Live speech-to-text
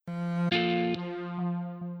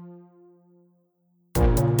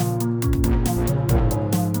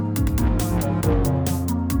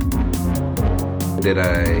Did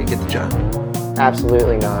I get the job?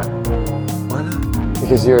 Absolutely not. Why not?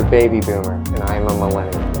 Because you're a baby boomer and I am a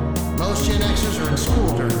millennial. Most Gen Xers are in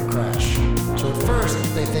school during the crash. So at first,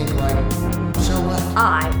 they think like, so what?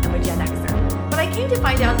 I am a Gen Xer. But I came to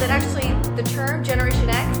find out that actually the term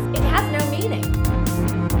Generation X, it has no meaning.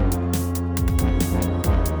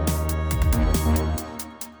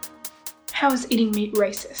 How is eating meat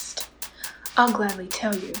racist? I'll gladly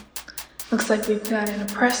tell you. Looks like we've got an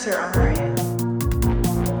oppressor on our hands.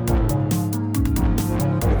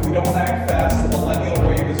 If we don't act fast, the millennial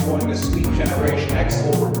wave is going to sweep Generation X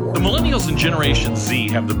overboard. The millennials and Generation Z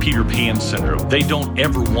have the Peter Pan syndrome. They don't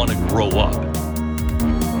ever want to grow up.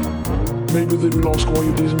 Maybe they will ask why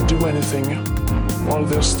you didn't do anything, while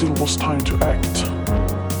there still was time to act.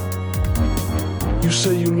 You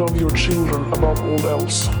say you love your children above all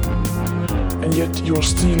else, and yet you are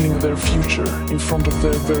stealing their future in front of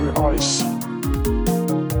their very eyes.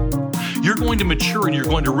 You're going to mature and you're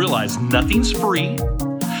going to realize nothing's free,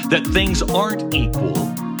 that things aren't equal,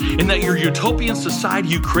 and that your utopian society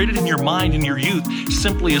you created in your mind in your youth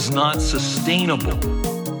simply is not sustainable.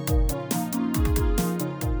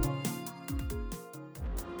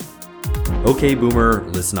 Okay, Boomer,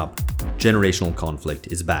 listen up. Generational conflict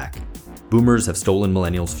is back. Boomers have stolen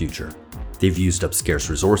millennials' future. They've used up scarce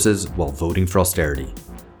resources while voting for austerity.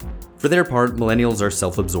 For their part, millennials are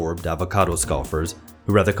self-absorbed avocado scoffers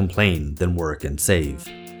who rather complain than work and save.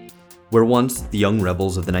 Where once the young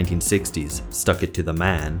rebels of the 1960s stuck it to the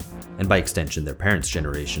man, and by extension their parents'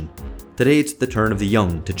 generation, today it's the turn of the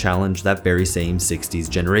young to challenge that very same 60s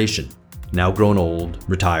generation, now grown old,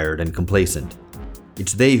 retired, and complacent.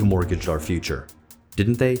 It's they who mortgaged our future,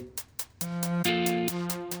 didn't they?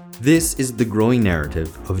 This is the growing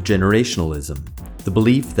narrative of generationalism, the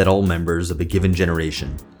belief that all members of a given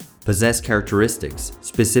generation possess characteristics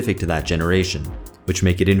specific to that generation, which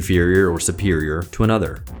make it inferior or superior to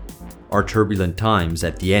another. Our turbulent times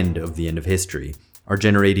at the end of history are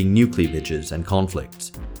generating new cleavages and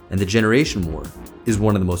conflicts, and the generation war is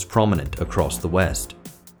one of the most prominent across the West.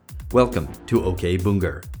 Welcome to OK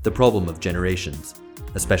BUNGER, the problem of generations,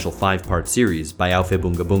 a special 5-part series by Auf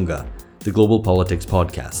Bunga Bunga, the global politics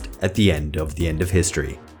podcast at the end of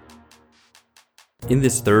history. In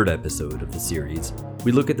this third episode of the series,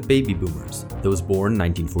 we look at the baby boomers, those born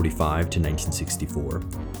 1945 to 1964,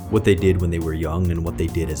 what they did when they were young and what they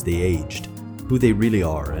did as they aged, who they really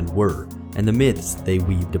are and were, and the myths they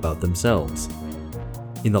weaved about themselves.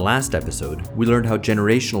 In the last episode, we learned how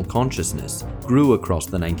generational consciousness grew across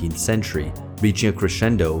the 19th century, reaching a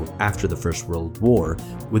crescendo after the First World War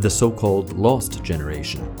with the so-called lost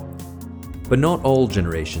generation. But not all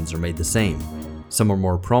generations are made the same. Some are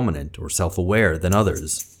more prominent or self-aware than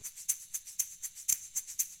others.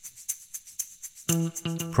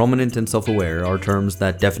 Prominent and self-aware are terms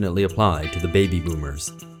that definitely apply to the baby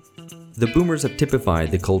boomers. The boomers have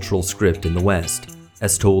typified the cultural script in the West,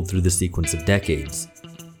 as told through the sequence of decades.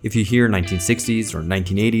 If you hear 1960s or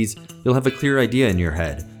 1980s, you'll have a clear idea in your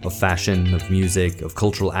head of fashion, of music, of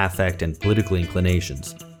cultural affect and political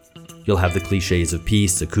inclinations. You'll have the cliches of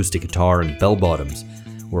peace, acoustic guitar, and bell-bottoms,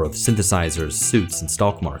 or of synthesizers, suits, and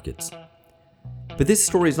stock markets. But this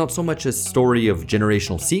story is not so much a story of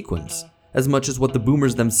generational sequence, as much as what the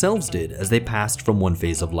boomers themselves did as they passed from one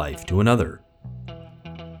phase of life to another.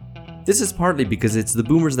 This is partly because it's the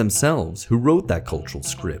boomers themselves who wrote that cultural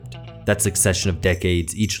script, that succession of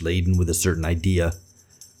decades each laden with a certain idea.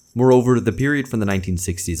 Moreover, the period from the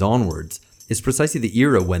 1960s onwards is precisely the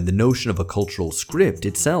era when the notion of a cultural script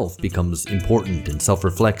itself becomes important and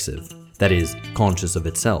self-reflexive, that is, conscious of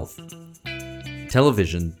itself.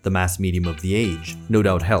 Television, the mass medium of the age, no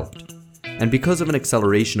doubt helped, and because of an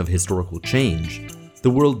acceleration of historical change, the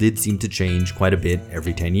world did seem to change quite a bit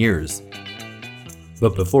every 10 years.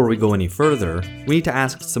 But before we go any further, we need to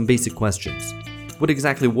ask some basic questions. What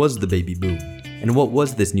exactly was the baby boom? And what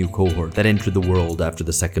was this new cohort that entered the world after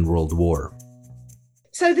the Second World War?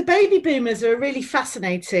 So the baby boomers are a really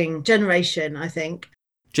fascinating generation, I think.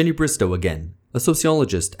 Jenny Bristow again, a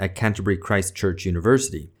sociologist at Canterbury Christ Church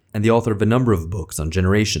University and the author of a number of books on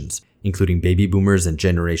generations, including Baby Boomers and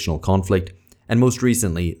Generational Conflict, and most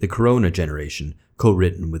recently, The Corona Generation,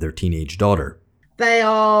 co-written with her teenage daughter. They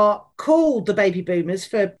are called the baby boomers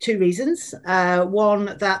for two reasons.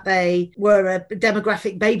 One, that they were a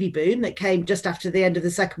demographic baby boom that came just after the end of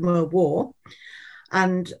the Second World War.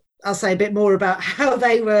 And I'll say a bit more about how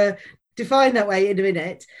they were defined that way in a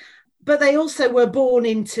minute. But they also were born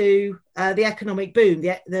into the economic boom,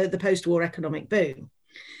 the post-war economic boom.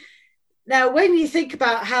 Now, when you think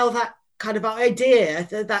about how that kind of idea,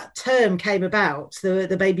 that term came about,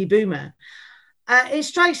 the baby boomer, it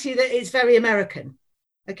strikes you that it's very American.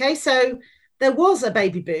 Okay, so there was a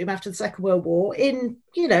baby boom after the Second World War in,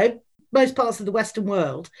 most parts of the Western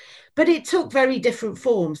world, but it took very different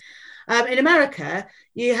forms. In America,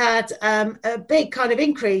 you had a big kind of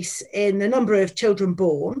increase in the number of children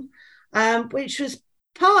born, which was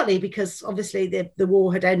partly because obviously the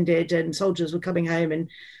war had ended and soldiers were coming home, and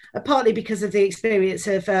partly because of the experience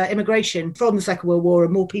of immigration from the Second World War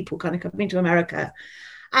and more people kind of coming to America.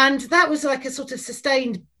 And that was like a sort of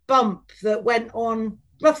sustained bump that went on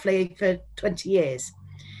roughly for 20 years.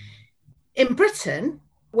 In Britain,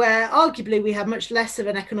 where arguably we have much less of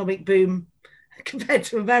an economic boom compared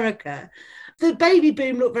to America, the baby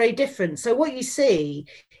boom looked very different. So what you see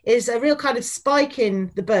is a real kind of spike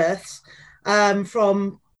in the births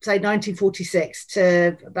from, say, 1946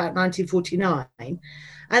 to about 1949,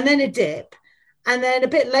 and then a dip. And then a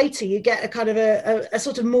bit later, you get a kind of a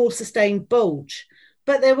sort of more sustained bulge.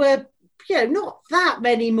 But there were, not that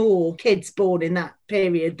many more kids born in that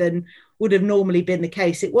period than would have normally been the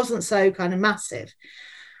case. It wasn't so kind of massive.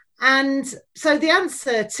 And so the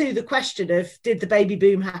answer to the question of did the baby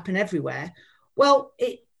boom happen everywhere? Well,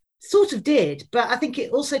 it sort of did, but I think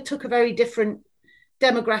it also took a very different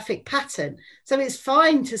demographic pattern. So it's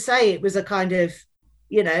fine to say it was a kind of,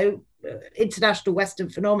 international Western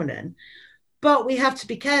phenomenon, but we have to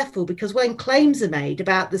be careful because when claims are made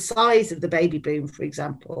about the size of the baby boom, for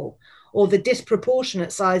example, or the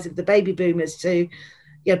disproportionate size of the baby boomers to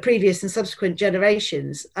previous and subsequent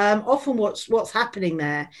generations, often what's happening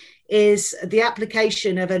there is the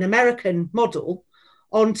application of an American model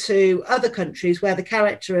onto other countries where the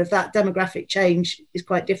character of that demographic change is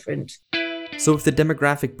quite different. So if the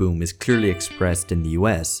demographic boom is clearly expressed in the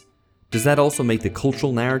US, does that also make the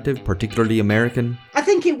cultural narrative particularly American? I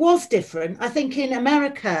think it was different. I think in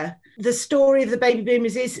America, the story of the baby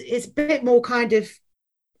boomers is a bit more kind of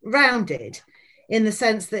rounded, in the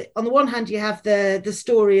sense that on the one hand, you have the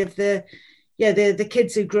story of the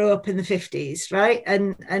kids who grew up in the 50s, right?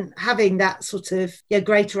 And having that sort of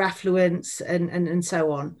greater affluence and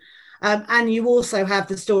so on. And you also have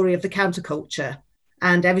the story of the counterculture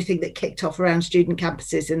and everything that kicked off around student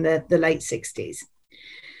campuses in the late 60s.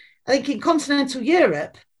 I think in continental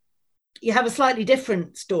Europe, you have a slightly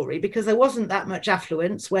different story because there wasn't that much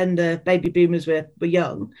affluence when the baby boomers were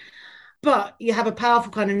young. But you have a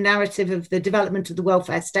powerful kind of narrative of the development of the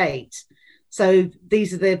welfare state. So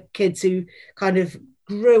these are the kids who kind of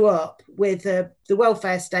grew up with the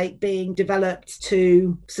welfare state being developed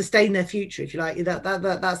to sustain their future, if you like.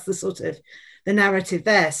 That's the sort of the narrative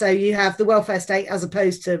there. So you have the welfare state as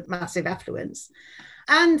opposed to massive affluence.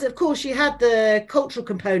 And of course, you had the cultural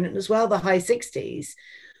component as well, the high 60s.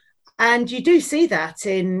 And you do see that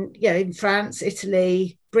in France,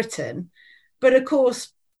 Italy, Britain. But of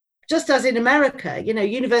course, just as in America,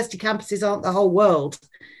 university campuses aren't the whole world.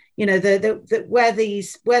 Where the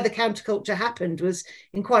counterculture happened was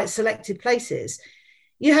in quite selected places.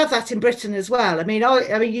 You have that in Britain as well. I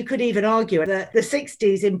mean, you could even argue that the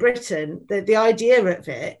 60s in Britain, the idea of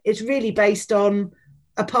it is really based on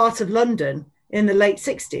a part of London in the late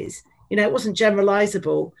 60s. It wasn't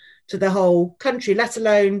generalizable to the whole country, let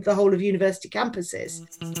alone the whole of university campuses.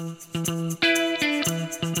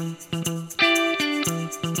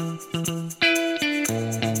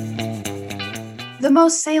 The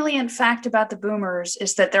most salient fact about the boomers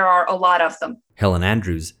is that there are a lot of them. Helen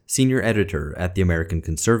Andrews, senior editor at The American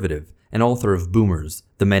Conservative and author of Boomers,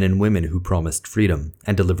 The Men and Women Who Promised Freedom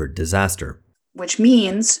and Delivered Disaster. Which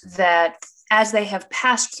means that as they have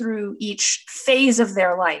passed through each phase of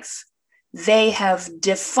their life, they have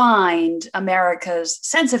defined America's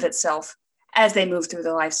sense of itself as they move through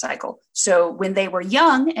the life cycle. So when they were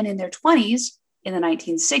young and in their 20s, in the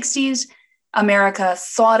 1960s, America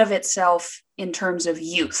thought of itself in terms of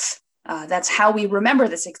youth. That's how we remember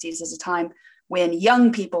the 60s as a time when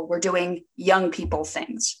young people were doing young people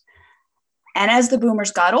things. And as the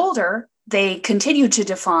boomers got older, they continued to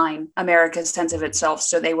define America's sense of itself.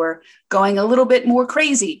 So they were going a little bit more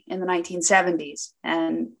crazy in the 1970s.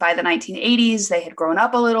 And by the 1980s, they had grown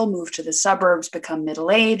up a little, moved to the suburbs, become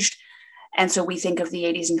middle-aged. And so we think of the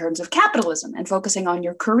 80s in terms of capitalism and focusing on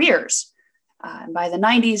your careers. And by the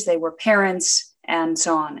 90s, they were parents, and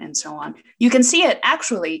so on and so on. You can see it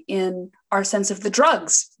actually in our sense of the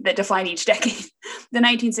drugs that define each decade. The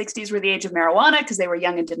 1960s were the age of marijuana because they were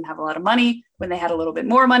young and didn't have a lot of money. When they had a little bit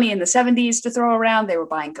more money in the 70s to throw around, they were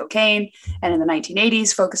buying cocaine. And in the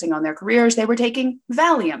 1980s, focusing on their careers, they were taking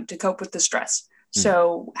Valium to cope with the stress.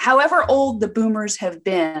 So however old the boomers have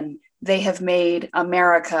been, they have made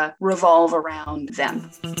America revolve around them.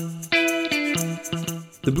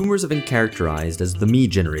 The boomers have been characterized as the me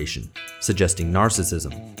generation, suggesting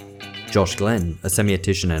narcissism. Josh Glenn, a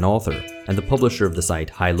semiotician and author, and the publisher of the site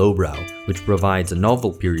High Lowbrow, which provides a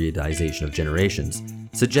novel periodization of generations,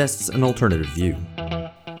 suggests an alternative view.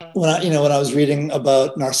 When I was reading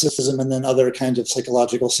about narcissism and then other kinds of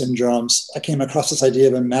psychological syndromes, I came across this idea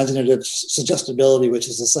of imaginative suggestibility, which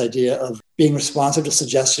is this idea of being responsive to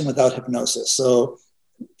suggestion without hypnosis. So,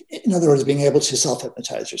 in other words, being able to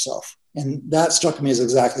self-hypnotize yourself. And that struck me as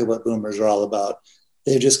exactly what boomers are all about.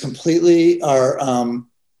 They just completely are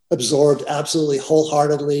absorbed absolutely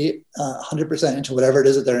wholeheartedly, 100% into whatever it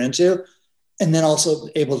is that they're into, and then also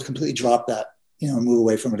able to completely drop that, move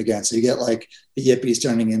away from it again. So you get like the yippies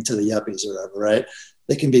turning into the yuppies or whatever, right?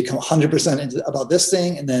 They can become 100% about this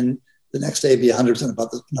thing, and then the next day be 100%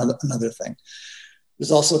 about another thing.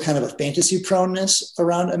 There's also kind of a fantasy proneness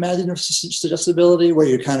around imaginative suggestibility, where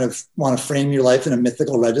you kind of want to frame your life in a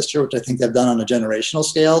mythical register, which I think they've done on a generational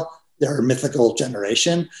scale. They're a mythical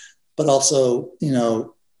generation, but also,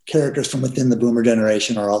 characters from within the boomer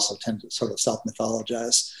generation are also tend to sort of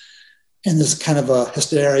self-mythologize. And there's kind of a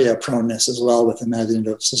hysteria proneness as well with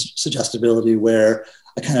imaginative suggestibility, where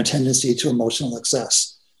a kind of tendency to emotional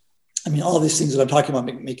excess. I mean, all these things that I'm talking about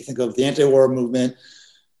make you think of the anti-war movement,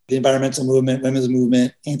 the environmental movement, women's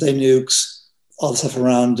movement, anti-nukes, all the stuff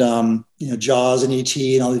around, Jaws and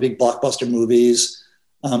E.T. and all these big blockbuster movies,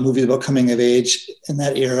 movies about coming of age in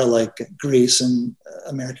that era, like Grease and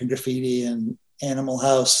American Graffiti and Animal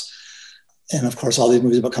House. And of course, all these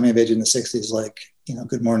movies about coming of age in the 60s, like,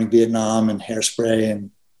 Good Morning Vietnam and Hairspray and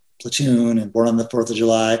Platoon and Born on the 4th of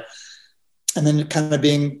July. And then kind of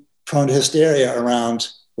being prone to hysteria around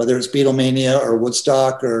whether it's Beatlemania or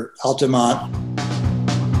Woodstock or Altamont.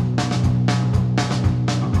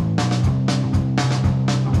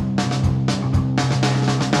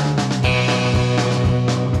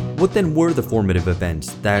 What then were the formative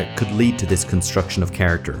events that could lead to this construction of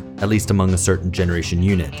character, at least among a certain generation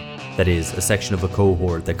unit? That is, a section of a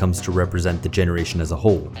cohort that comes to represent the generation as a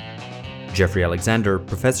whole. Jeffrey Alexander,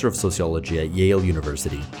 professor of sociology at Yale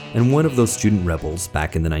University, and one of those student rebels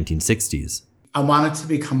back in the 1960s. I wanted to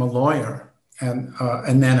become a lawyer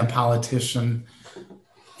and then a politician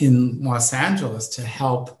in Los Angeles to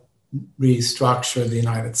help restructure the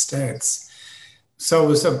United States. So it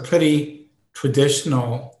was a pretty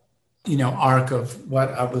traditional arc of what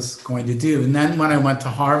I was going to do. And then when I went to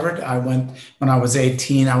Harvard, when I was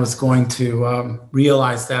 18, I was going to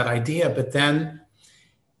realize that idea.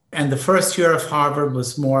 And the first year of Harvard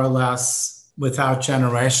was more or less without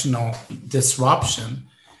generational disruption.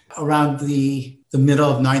 Around the middle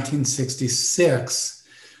of 1966,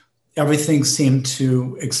 everything seemed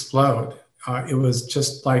to explode. It was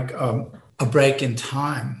just like a break in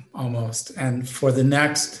time almost. And for the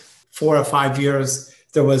next 4 or 5 years,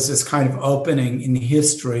 there was this kind of opening in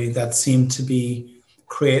history that seemed to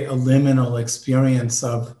create a liminal experience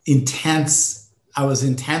of I was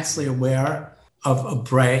intensely aware of a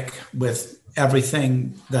break with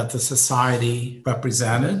everything that the society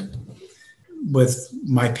represented, with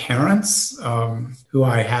my parents, who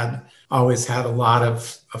I had always had a lot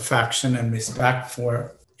of affection and respect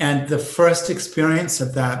for. And the first experience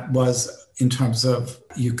of that was in terms of,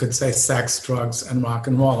 you could say, sex, drugs, and rock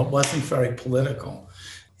and roll. It wasn't very political,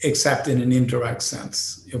 except in an indirect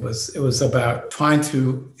sense. It was about trying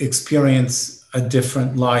to experience a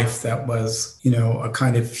different life that was, a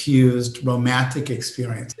kind of fused romantic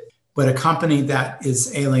experience, but accompanied that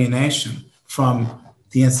is alienation from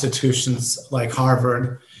the institutions like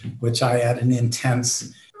Harvard, which I had an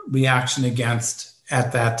intense reaction against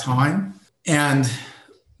at that time. And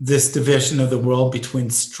this division of the world between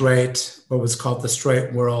what was called the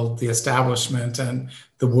straight world, the establishment, and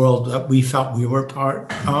the world that we felt we were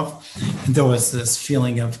part of. And there was this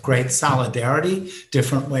feeling of great solidarity,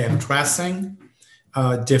 different way of dressing,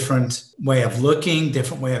 different way of looking,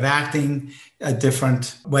 different way of acting,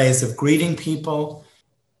 different ways of greeting people.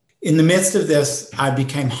 In the midst of this, I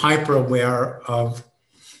became hyper aware of,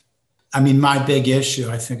 my big issue,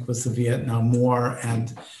 I think, was the Vietnam War.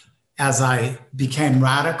 And as I became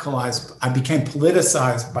radicalized, I became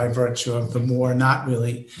politicized by virtue of the war, not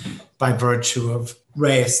really by virtue of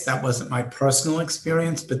race. That wasn't my personal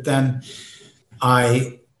experience. But then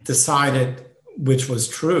I decided, which was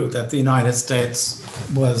true, that the United States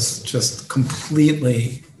was just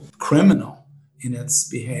completely criminal in its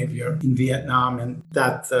behavior in Vietnam, and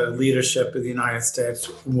that the leadership of the United States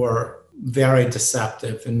were very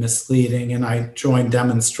deceptive and misleading. And I joined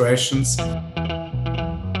demonstrations.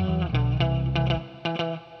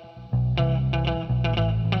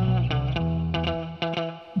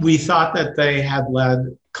 We thought that they had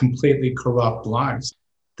led completely corrupt lives.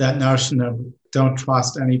 That notion of don't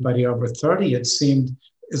trust anybody over 30, it seemed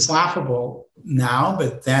is laughable now,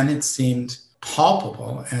 but then it seemed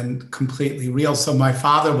palpable and completely real. So my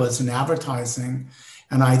father was in advertising,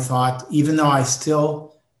 and I thought, even though I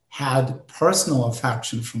still had personal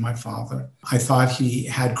affection for my father, I thought he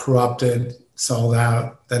had corrupted, sold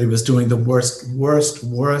out, that he was doing the worst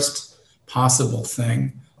possible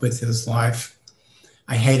thing with his life.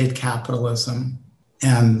 I hated capitalism.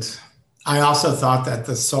 And I also thought that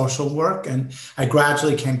the social work, and I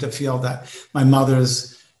gradually came to feel that my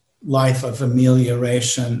mother's life of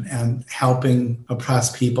amelioration and helping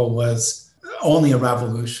oppressed people was only a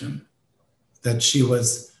revolution, that she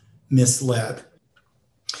was misled.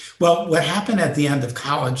 Well, what happened at the end of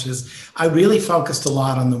college is I really focused a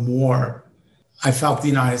lot on the war. I felt the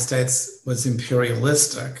United States was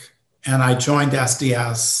imperialistic, and I joined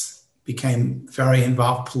SDS, became very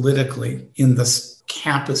involved politically in the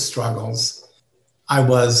campus struggles. I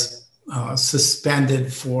was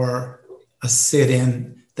suspended for a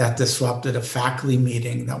sit-in that disrupted a faculty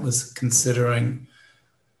meeting that was considering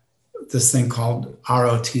this thing called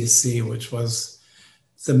ROTC, which was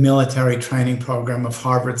the military training program of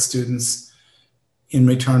Harvard students in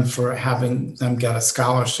return for having them get a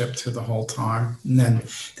scholarship to the whole time, and then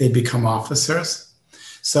they'd become officers.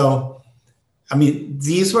 So, I mean,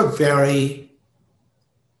 these were very,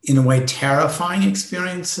 in a way, terrifying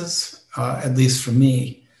experiences, at least for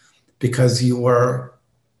me, because you were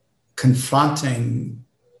confronting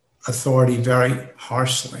authority very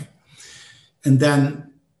harshly. And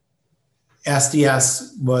then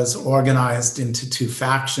SDS was organized into two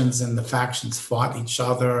factions, and the factions fought each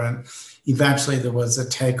other. And eventually there was a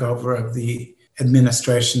takeover of the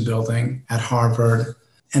administration building at Harvard.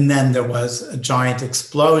 And then there was a giant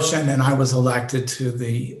explosion, and I was elected to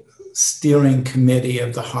the steering committee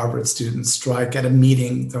of the Harvard student strike at a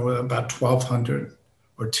meeting. There were about 1,200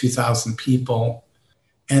 or 2,000 people.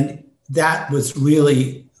 And that was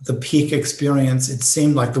really the peak experience. It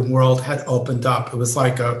seemed like the world had opened up. It was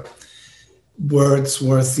like a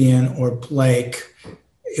Wordsworthian or Blake.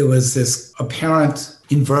 It was this apparent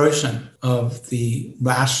inversion of the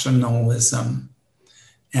rationalism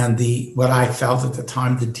and what I felt at the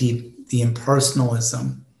time, the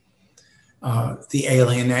impersonalism, the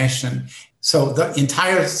alienation. So the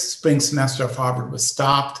entire spring semester of Harvard was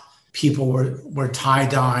stopped. People were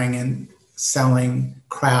tie-dyeing and selling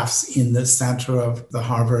crafts in the center of the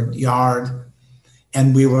Harvard yard.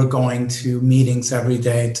 And we were going to meetings every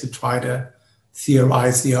day to try to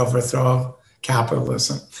theorize the overthrow of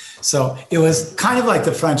capitalism. So it was kind of like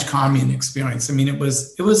the French Commune experience. I mean, it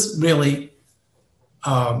was really,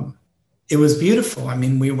 it was beautiful. I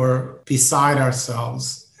mean, we were beside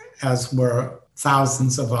ourselves, as were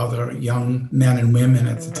thousands of other young men and women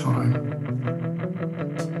at the time.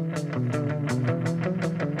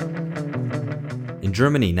 In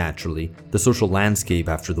Germany, naturally, the social landscape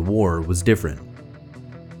after the war was different.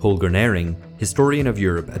 Holger Nering, historian of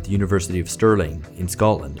Europe at the University of Stirling in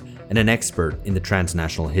Scotland, and an expert in the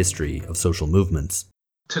transnational history of social movements.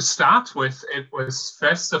 To start with, it was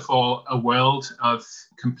first of all a world of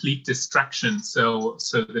complete distraction. So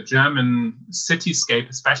the German cityscape,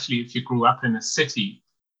 especially if you grew up in a city,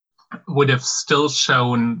 would have still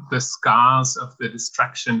shown the scars of the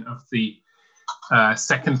distraction of the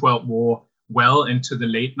Second World War well into the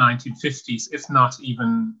late 1950s, if not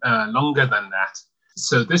even longer than that.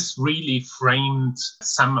 So this really framed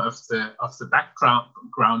some of the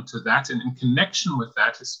background to that. And in connection with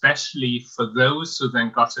that, especially for those who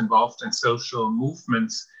then got involved in social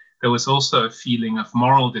movements, there was also a feeling of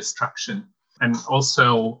moral destruction and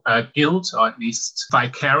also guilt, or at least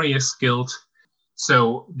vicarious guilt.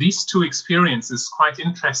 So these two experiences, quite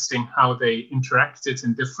interesting how they interacted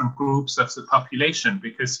in different groups of the population,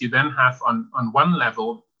 because you then have on one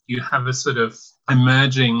level, you have a sort of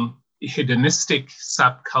emerging hedonistic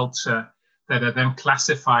subculture that are then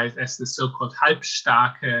classified as the so-called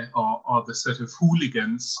Halbstarke or the sort of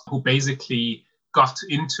hooligans who basically got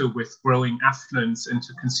into, with growing affluence,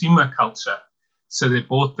 into consumer culture. So they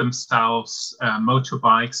bought themselves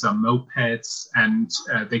motorbikes or mopeds, and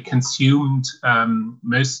they consumed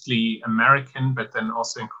mostly American, but then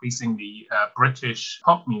also increasingly British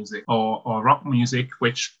pop music or rock music,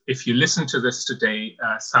 which, if you listen to this today,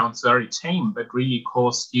 sounds very tame, but really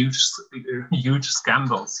caused huge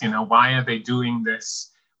scandals. You know, why are they doing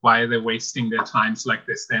this? Why are they wasting their times like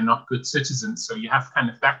this? They're not good citizens. So you have kind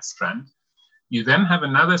of that strand. You then have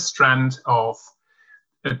another strand of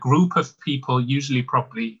a group of people, usually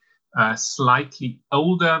probably slightly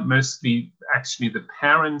older, mostly actually the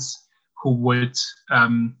parents, who would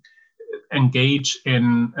engage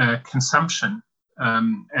in consumption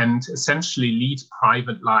and essentially lead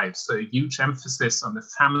private lives. So a huge emphasis on the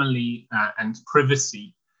family and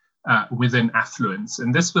privacy. within affluence.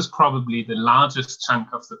 And this was probably the largest chunk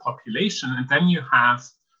of the population. And then you have,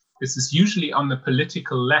 this is usually on the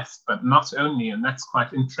political left, but not only, and that's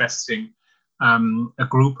quite interesting, a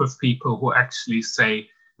group of people who actually say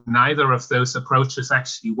neither of those approaches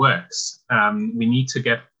actually works. We need to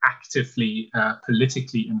get actively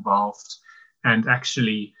politically involved and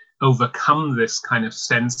actually overcome this kind of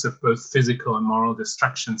sense of both physical and moral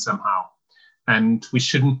destruction somehow. And we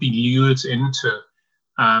shouldn't be lured into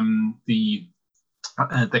the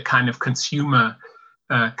kind of consumer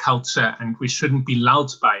culture, and we shouldn't be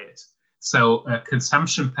lulled by it. So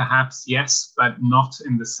consumption perhaps, yes, but not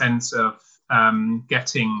in the sense of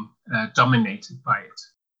getting dominated by it.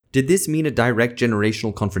 Did this mean a direct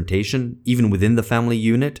generational confrontation, even within the family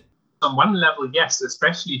unit? On one level, yes,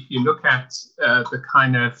 especially if you look at the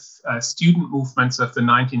kind of student movements of the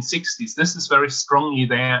 1960s. This is very strongly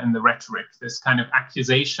there in the rhetoric, this kind of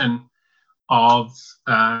accusation of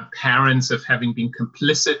parents of having been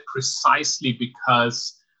complicit precisely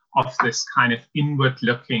because of this kind of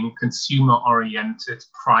inward-looking, consumer-oriented,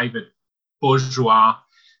 private bourgeois,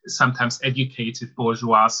 sometimes educated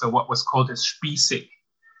bourgeois, so what was called a Spießig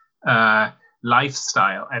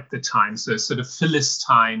lifestyle at the time, so sort of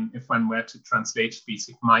Philistine, if one were to translate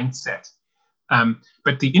Spießig mindset.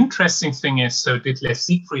 But the interesting thing is, so Ditlev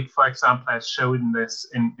Siegfried, for example, has shown this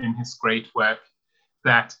in his great work,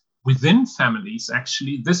 that within families,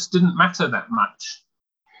 actually, this didn't matter that much.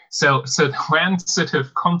 So there weren't sort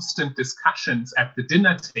of constant discussions at the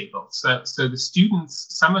dinner table. So the students,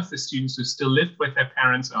 some of the students who still lived with their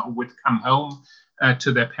parents or who would come home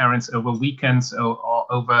to their parents over weekends or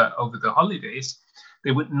over the holidays,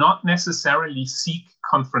 they would not necessarily seek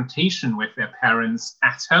confrontation with their parents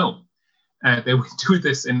at home. They would do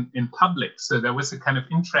this in public. So there was a kind of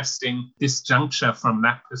interesting disjuncture from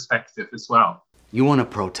that perspective as well. You want to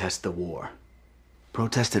protest the war.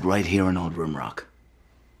 Protest it right here in Old Rimrock.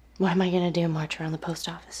 What am I going to do, march around the post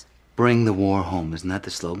office? Bring the war home, isn't that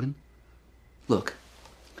the slogan? Look,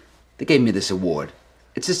 they gave me this award.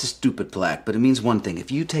 It's just a stupid plaque, but it means one thing.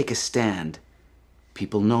 If you take a stand,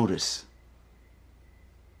 people notice.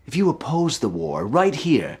 If you oppose the war right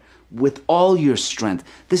here, with all your strength,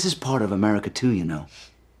 this is part of America too, you know.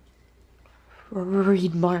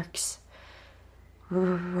 Read Marx.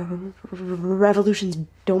 Revolutions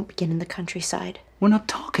don't begin in the countryside. We're not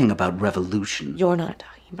talking about revolution. You're not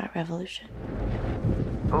talking about revolution.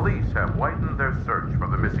 Police have widened their search for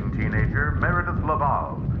the missing teenager, Meredith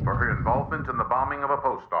Laval, for her involvement in the bombing of a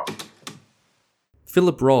post office.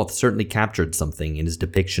 Philip Roth certainly captured something in his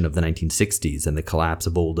depiction of the 1960s and the collapse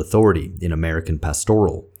of old authority in American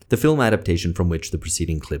Pastoral, the film adaptation from which the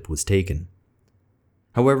preceding clip was taken.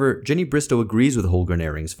 However, Jenny Bristow agrees with Holger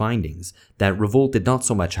Nering's findings that revolt did not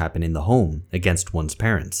so much happen in the home against one's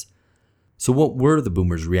parents. So what were the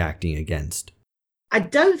boomers reacting against? I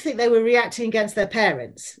don't think they were reacting against their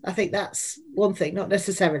parents. I think that's one thing, not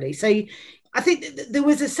necessarily. So I think there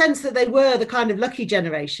was a sense that they were the kind of lucky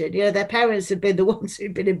generation. You know, their parents had been the ones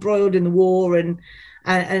who'd been embroiled in the war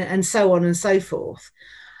and so on and so forth.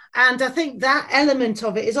 And I think that element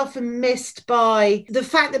of it is often missed by the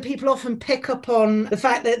fact that people often pick up on the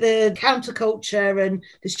fact that the counterculture and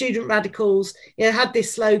the student radicals, you know, had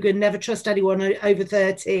this slogan, never trust anyone over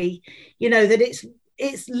 30, you know, that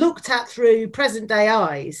it's looked at through present day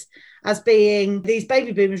eyes as being these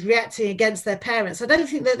baby boomers reacting against their parents. I don't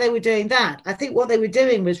think that they were doing that. I think what they were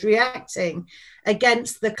doing was reacting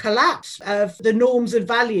against the collapse of the norms and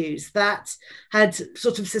values that had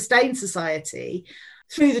sort of sustained society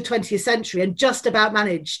through the 20th century and just about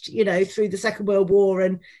managed, you know, through the Second World War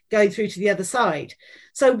and going through to the other side.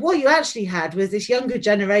 So what you actually had was this younger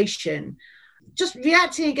generation just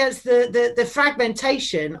reacting against the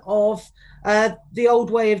fragmentation of the old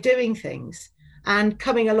way of doing things and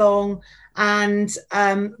coming along and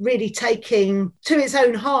really taking to its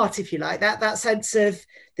own heart, if you like, that sense of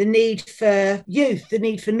the need for youth, the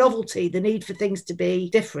need for novelty, the need for things to be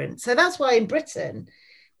different. So that's why in Britain,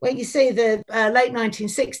 when you see the late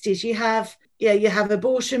 1960s, you have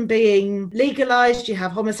abortion being legalized, you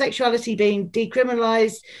have homosexuality being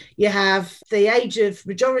decriminalized, you have the age of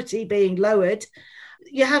majority being lowered.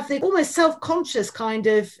 You have the almost self-conscious kind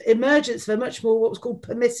of emergence of a much more what was called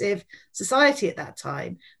permissive society at that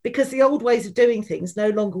time, because the old ways of doing things no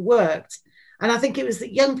longer worked. And I think it was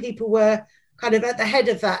that young people were kind of at the head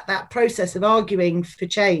of that process of arguing for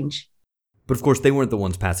change. But of course, they weren't the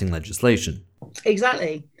ones passing legislation.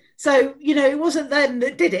 Exactly. So, you know, it wasn't them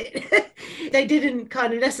that did it. They didn't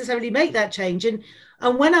kind of necessarily make that change. And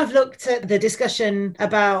when I've looked at the discussion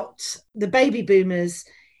about the baby boomers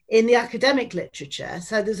in the academic literature,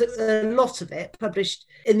 so there's a lot of it published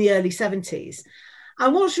in the early 70s.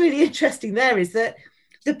 And what's really interesting there is that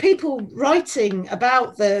the people writing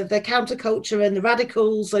about the counterculture and the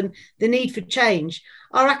radicals and the need for change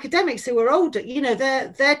are academics who are older.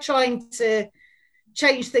 They're trying to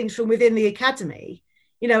change things from within the academy,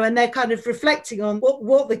 and they're kind of reflecting on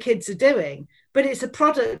what the kids are doing. But it's a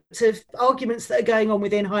product of arguments that are going on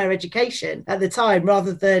within higher education at the time,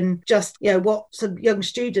 rather than just, what some young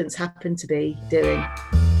students happen to be doing.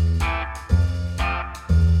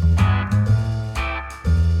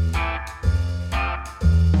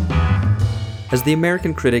 As the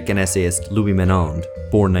American critic and essayist Louis Menand,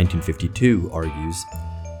 born 1952, argues,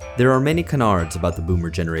 there are many canards about the boomer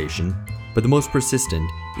generation, but the most persistent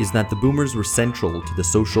is that the boomers were central to the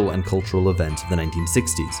social and cultural events of the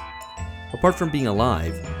 1960s. Apart from being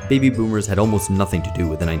alive, baby boomers had almost nothing to do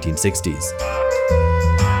with the 1960s.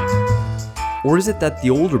 Or is it that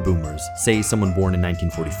the older boomers, say someone born in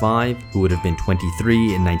 1945, who would have been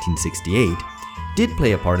 23 in 1968, did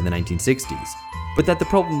play a part in the 1960s, but that the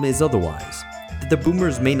problem is otherwise? That the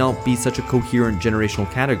boomers may not be such a coherent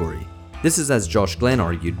generational category. This is as Josh Glenn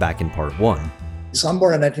argued back in part 1. So I'm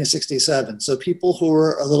born in 1967. So people who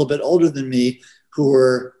were a little bit older than me, who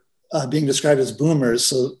were being described as boomers,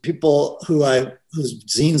 so people whose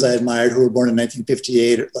zines I admired, who were born in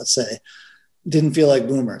 1958, let's say, didn't feel like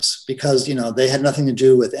boomers because, they had nothing to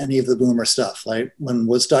do with any of the boomer stuff. Like when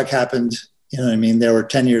Woodstock happened, they were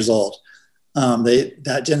 10 years old.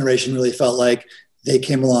 That generation really felt like they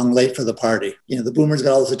came along late for the party. The boomers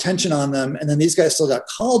got all this attention on them, and then these guys still got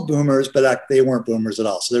called boomers, but they weren't boomers at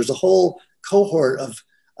all. So there's a whole cohort of,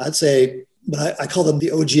 I'd say, but I call them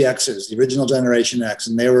the OGXers, the original Generation X,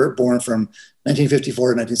 and they were born from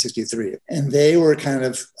 1954 to 1963. And they were kind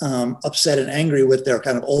of upset and angry with their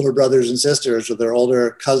kind of older brothers and sisters or their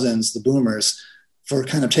older cousins, the boomers, for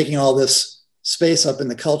kind of taking all this space up in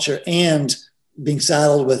the culture and being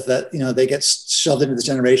saddled with that, they get shoved into this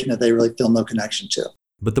generation that they really feel no connection to.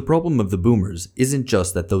 But the problem of the boomers isn't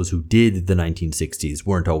just that those who did the 1960s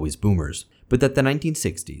weren't always boomers, but that the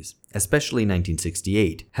 1960s, especially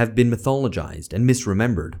 1968, have been mythologized and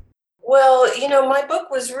misremembered. Well, my book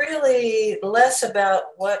was really less about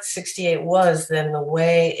what 68 was than the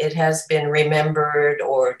way it has been remembered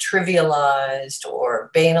or trivialized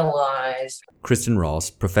or banalized. Kristen Ross,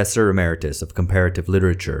 Professor Emeritus of Comparative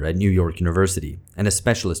Literature at New York University and a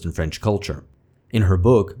specialist in French culture. In her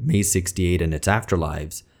book, May 68 and Its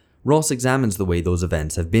Afterlives, Ross examines the way those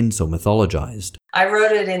events have been so mythologized. I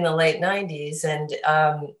wrote it in the late 90s, and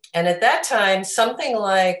at that time, something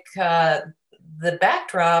like the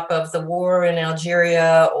backdrop of the war in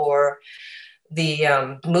Algeria or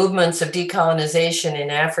the movements of decolonization in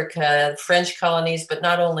Africa, French colonies, but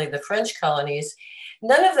not only the French colonies,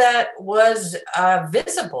 none of that was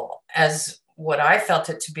visible as what I felt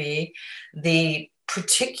it to be the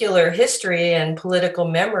particular history and political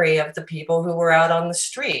memory of the people who were out on the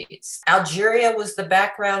streets. Algeria was the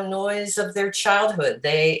background noise of their childhood.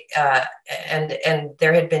 They and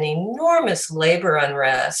there had been enormous labor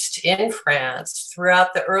unrest in France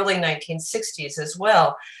throughout the early 1960s as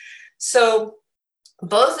well. So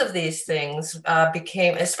both of these things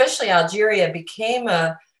became, especially Algeria, became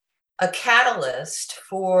a catalyst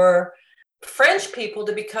for French people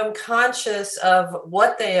to become conscious of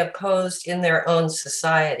what they opposed in their own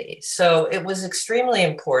society. So it was extremely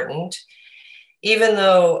important, even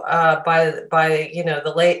though by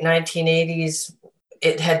the late 1980s,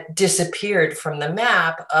 it had disappeared from the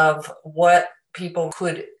map of what people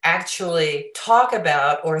could actually talk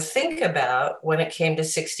about or think about when it came to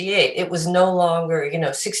 68. It was no longer,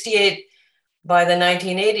 68 by the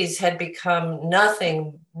 1980s had become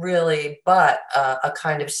nothing really but a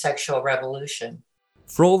kind of sexual revolution.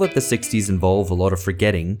 For all that the 60s involve a lot of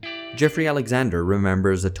forgetting, Jeffrey Alexander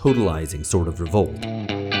remembers a totalizing sort of revolt.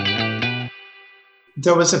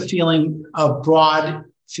 There was a broad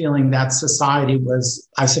feeling that society was,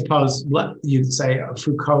 I suppose, what you'd say a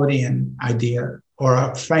Foucauldian idea or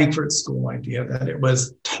a Frankfurt School idea, that it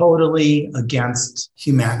was totally against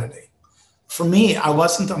humanity. For me, I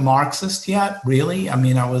wasn't a Marxist yet, really. I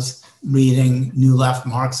mean, I was reading New Left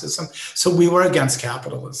Marxism. So we were against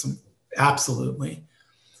capitalism, absolutely.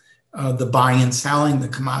 The buying and selling, the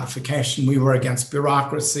commodification. We were against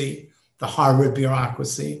bureaucracy, the Harvard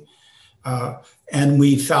bureaucracy. And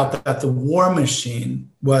we felt that the war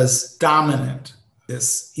machine was dominant,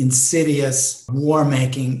 this insidious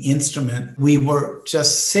war-making instrument. We were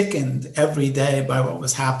just sickened every day by what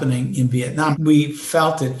was happening in Vietnam. We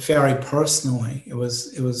felt it very personally. It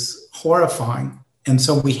was horrifying. And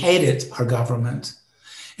so we hated our government.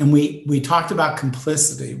 And we talked about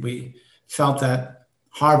complicity. We felt that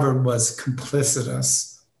Harvard was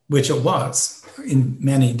complicitous, which it was in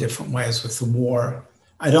many different ways with the war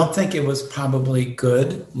I don't think it was probably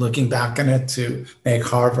good, looking back on it, to make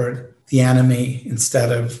Harvard the enemy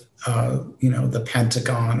instead of the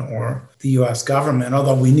Pentagon or the US government,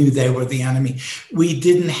 although we knew they were the enemy. We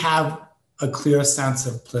didn't have a clear sense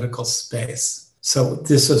of political space. So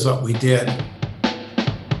this is what we did.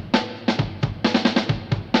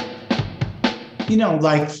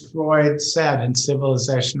 Like Freud said in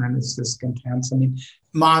Civilization and Its Discontents,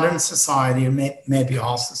 modern society, or maybe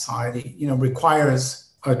all society, requires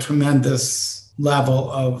a tremendous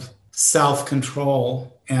level of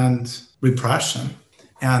self-control and repression.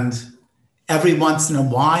 And every once in a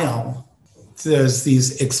while, there's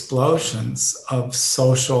these explosions of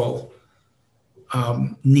social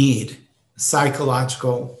need,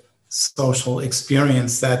 psychological, social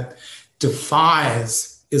experience that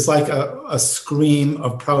is like a scream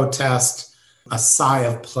of protest, a sigh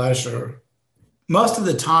of pleasure. Most of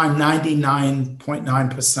the time,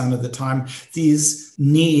 99.9% of the time, these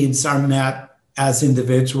needs are met as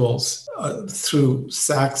individuals through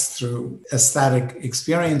sex, through aesthetic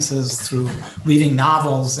experiences, through reading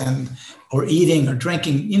novels or eating or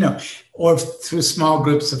drinking, or through small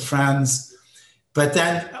groups of friends. But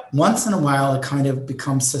then once in a while, it kind of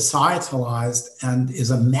becomes societalized and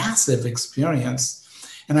is a massive experience.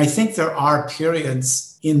 And I think there are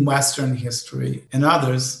periods in Western history and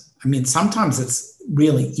others. Sometimes it's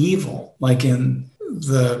really evil, like in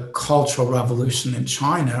the Cultural Revolution in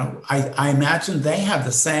China. I imagine they have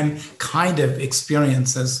the same kind of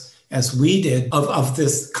experiences as we did of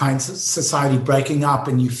this kind of society breaking up,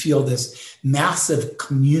 and you feel this massive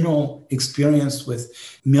communal experience with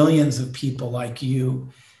millions of people like you,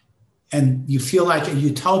 and you feel like a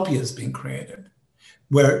utopia is being created,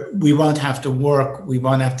 where we won't have to work, we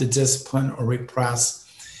won't have to discipline or repress.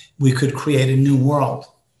 We could create a new world.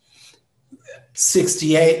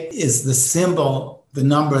 68 is the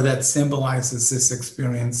number that symbolizes this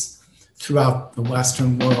experience throughout the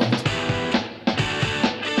Western world.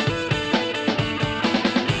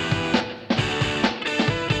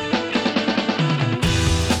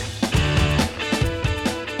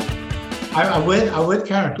 I would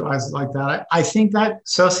characterize it like that. I think that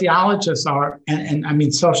sociologists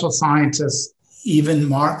and social scientists, even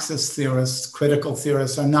Marxist theorists, critical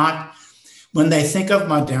theorists, are not, when they think of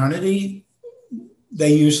modernity,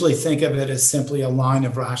 they usually think of it as simply a line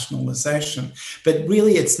of rationalization. But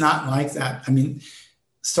really, it's not like that.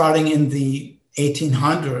 Starting in the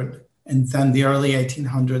 1800s and then the early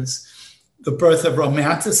 1800s, the birth of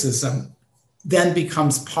Romanticism then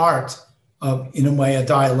becomes part of, in a way, a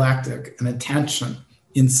dialectic, an attention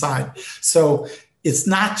inside. So it's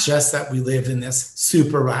not just that we live in this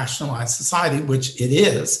super rationalized society, which it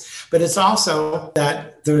is, but it's also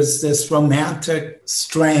that there's this romantic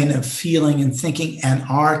strain of feeling and thinking and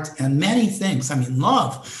art and many things.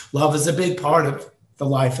 Love. Love is a big part of the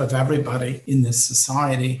life of everybody in this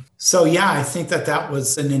society. So yeah, I think that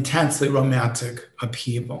was an intensely romantic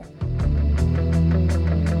upheaval.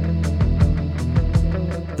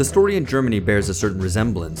 The story in Germany bears a certain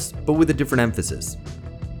resemblance, but with a different emphasis.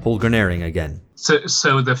 Holger Nering again. So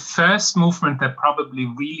the first movement that probably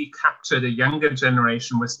really captured a younger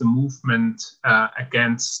generation was the movement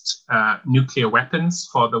against nuclear weapons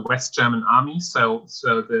for the West German army. So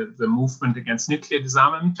the movement against nuclear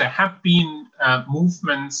disarmament. There have been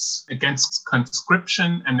movements against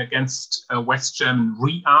conscription and against West German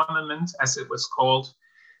rearmament, as it was called,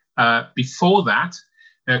 before that.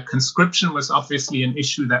 Conscription was obviously an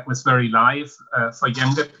issue that was very live for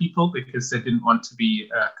younger people because they didn't want to be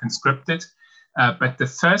conscripted. But the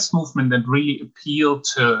first movement that really appealed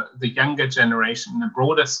to the younger generation on a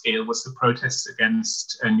broader scale was the protests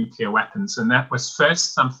against nuclear weapons. And that was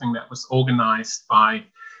first something that was organized by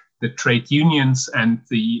the trade unions and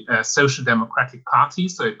the Social Democratic Party.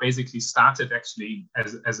 So it basically started actually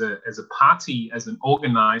as a party, as an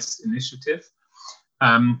organized initiative.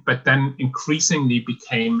 But then increasingly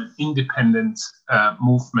became an independent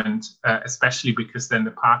movement, especially because then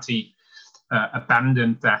the party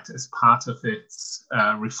abandoned that as part of its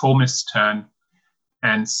reformist turn.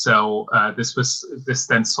 And so this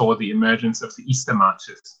then saw the emergence of the Easter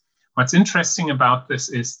marches. What's interesting about this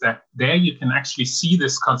is that there you can actually see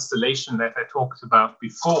this constellation that I talked about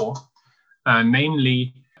before,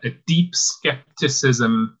 namely a deep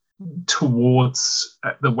skepticism towards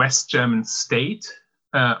the West German state,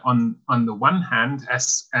 on the one hand,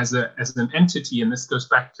 as an entity, and this goes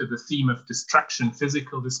back to the theme of destruction,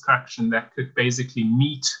 physical destruction that could basically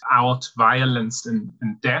mete out violence and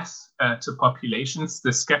death to populations.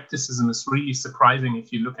 The skepticism is really surprising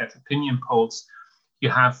if you look at opinion polls. You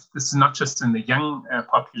have, this is not just in the young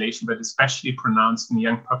population, but especially pronounced in the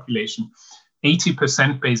young population.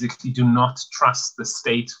 80% basically do not trust the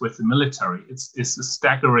state with the military. It's a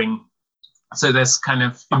staggering. So there's kind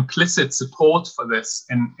of implicit support for this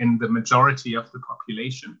in the majority of the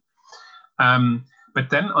population. But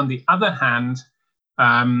then on the other hand,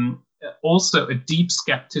 also a deep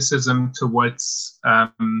skepticism towards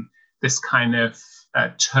this kind of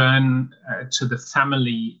turn to the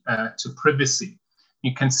family, to privacy.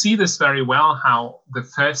 You can see this very well how the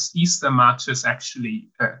first Easter marches actually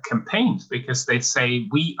campaigned, because they say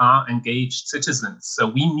we are engaged citizens. So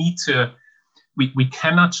we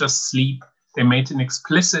cannot just sleep. They made an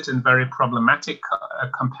explicit and very problematic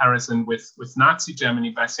comparison with Nazi Germany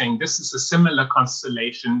by saying this is a similar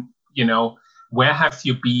constellation. Where have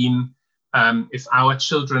you been? If our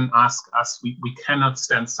children ask us, we cannot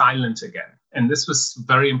stand silent again. And this was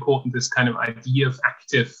very important, this kind of idea of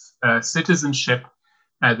active citizenship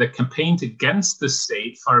that campaigned against the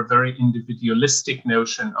state for a very individualistic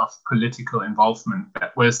notion of political involvement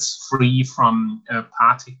that was free from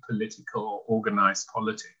party political or organized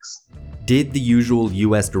politics. Did the usual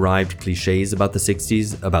US-derived cliches about the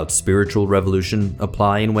 60s, about spiritual revolution,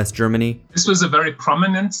 apply in West Germany? This was a very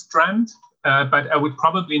prominent strand. But I would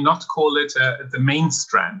probably not call it the main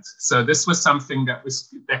strand. So this was something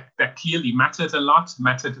that clearly mattered a lot,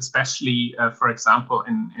 mattered especially, for example,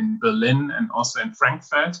 in Berlin and also in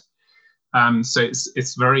Frankfurt. So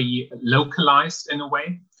it's very localized in a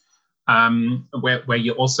way, where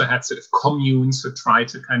you also had sort of communes who try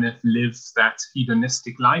to kind of live that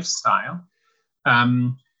hedonistic lifestyle.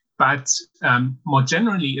 But more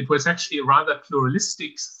generally, it was actually a rather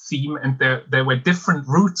pluralistic theme, and there were different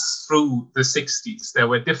routes through the 60s. There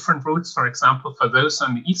were different routes, for example, for those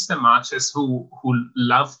on the Easter marches who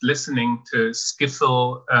loved listening to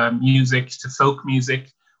skiffle music, to folk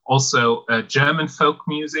music, also German folk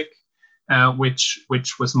music,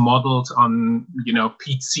 which was modeled on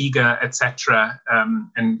Pete Seeger, etc.,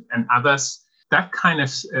 and others. That kind of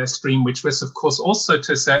stream, which was, of course, also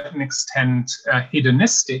to a certain extent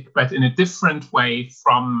hedonistic, but in a different way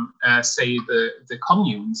from, say, the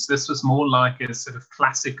communes. This was more like a sort of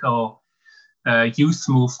classical youth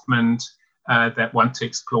movement that want to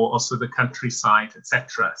explore also the countryside,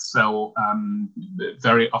 etc. So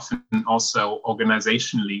very often also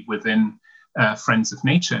organizationally within Friends of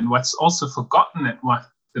Nature. And what's also forgotten, and what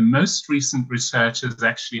the most recent research has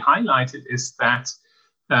actually highlighted, is that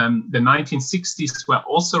the 1960s were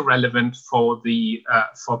also relevant for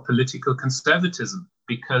political conservatism,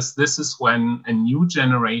 because this is when a new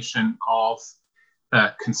generation of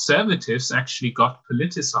conservatives actually got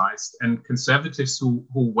politicized, and conservatives who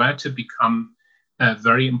were to become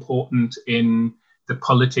very important in the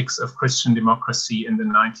politics of Christian democracy in the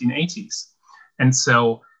 1980s. And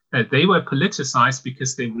so they were politicized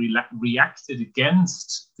because they reacted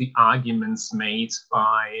against the arguments made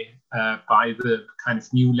by the kind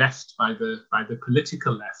of new left, by the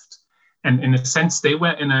political left, and in a sense they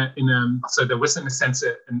were so there was in a sense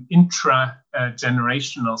an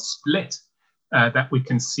intra-generational split that we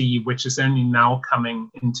can see, which is only now coming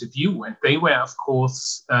into view. And they were, of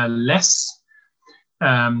course, less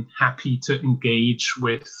happy to engage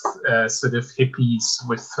with sort of hippies,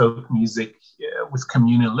 with folk music, with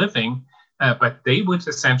communal living, but they would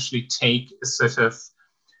essentially take a sort of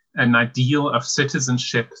an ideal of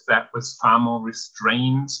citizenship that was far more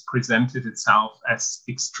restrained, presented itself as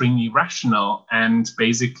extremely rational, and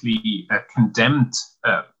basically condemned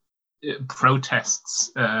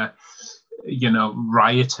protests,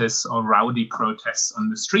 riotous or rowdy protests on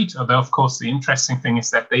the street. Although, of course, the interesting thing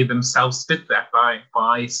is that they themselves did that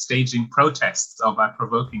by staging protests or by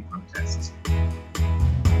provoking protests.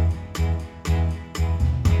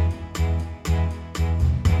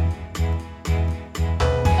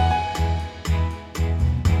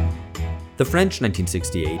 The French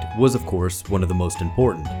 1968 was, of course, one of the most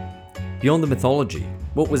important. Beyond the mythology,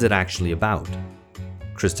 what was it actually about?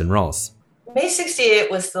 Kristen Ross. May 68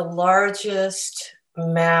 was the largest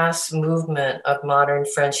mass movement of modern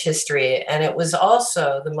French history, and it was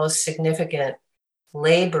also the most significant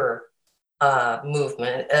labor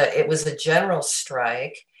movement. It was a general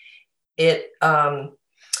strike. It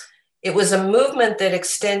was a movement that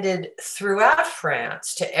extended throughout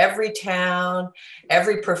France to every town,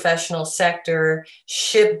 every professional sector,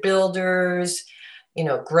 shipbuilders,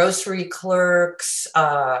 grocery clerks,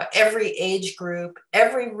 every age group,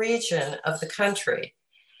 every region of the country.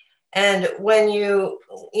 And when you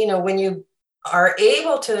are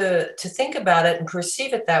able to think about it and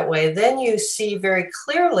perceive it that way, then you see very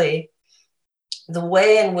clearly the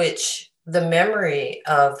way in which the memory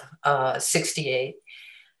of 68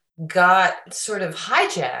 got sort of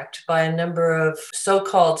hijacked by a number of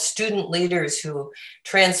so-called student leaders who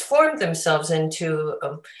transformed themselves into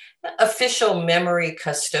official memory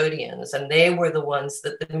custodians. And they were the ones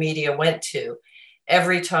that the media went to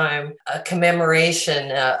every time a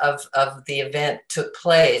commemoration of the event took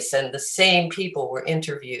place. And the same people were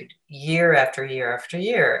interviewed year after year after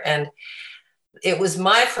year. And it was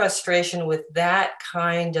my frustration with that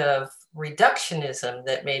kind of reductionism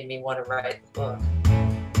that made me want to write the book.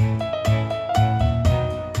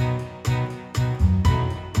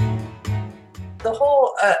 The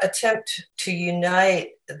whole attempt to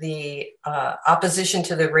unite the opposition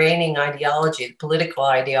to the reigning ideology, the political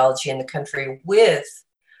ideology in the country, with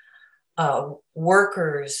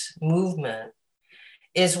workers' movement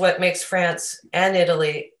is what makes France and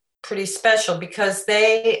Italy pretty special, because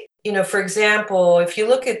they, for example, if you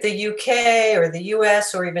look at the UK or the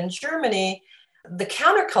US or even Germany, the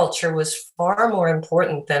counterculture was far more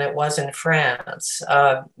important than it was in France.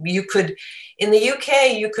 In the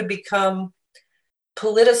UK, you could become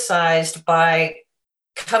politicized by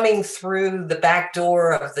coming through the back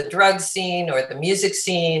door of the drug scene or the music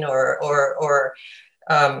scene or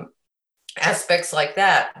aspects like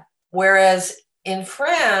that. Whereas in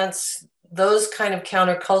France, those kind of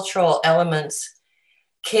countercultural elements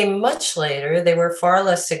came much later. They were far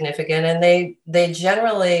less significant, and they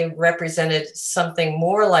generally represented something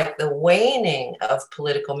more like the waning of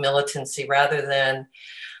political militancy rather than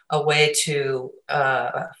a way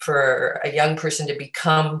for a young person to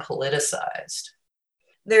become politicized.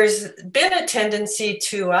 There's been a tendency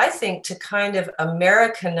I think, to kind of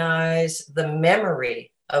Americanize the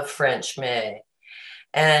memory of French May.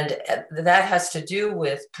 And that has to do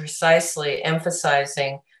with precisely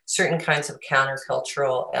emphasizing certain kinds of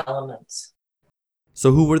countercultural elements.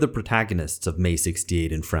 So who were the protagonists of May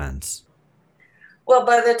 68 in France? Well,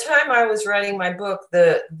 by the time I was writing my book,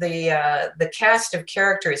 the cast of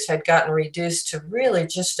characters had gotten reduced to really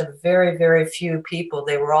just a very, very few people.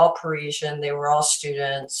 They were all Parisian, they were all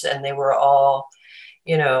students, and they were all,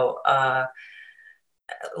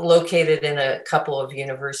 located in a couple of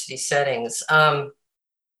university settings. And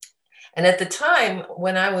at the time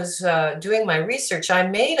when I was doing my research, I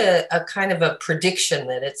made a kind of a prediction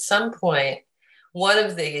that at some point, one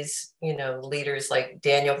of these, leaders like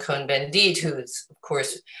Daniel Cohn-Bendit, who's, of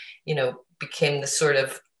course, became the sort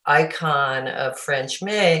of icon of French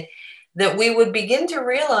May, that we would begin to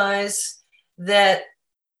realize that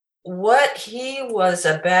what he was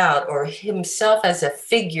about, or himself as a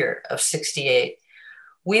figure of 68,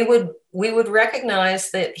 we would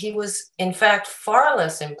recognize that he was, in fact, far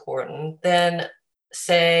less important than,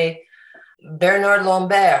 say, Bernard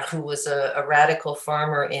Lambert, who was a radical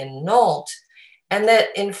farmer in Nantes. And that,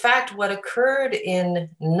 in fact, what occurred in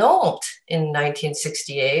Nantes in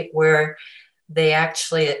 1968, where they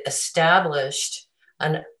actually established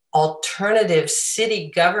an alternative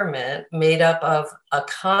city government made up of a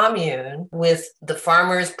commune with the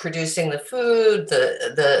farmers producing the food,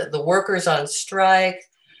 the workers on strike,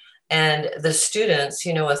 and the students,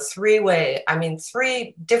 a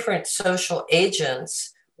three different social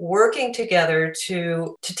agents working together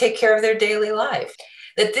to take care of their daily life.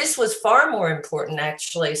 That this was far more important,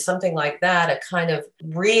 actually, something like that, a kind of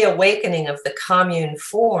reawakening of the commune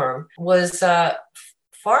form was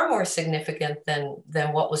far more significant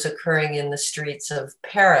than what was occurring in the streets of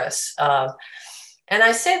Paris. And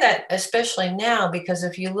I say that especially now, because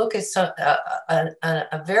if you look at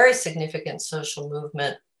a very significant social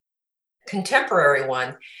movement, contemporary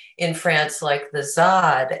one in France, like the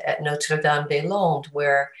ZAD at Notre-Dame-des-Landes,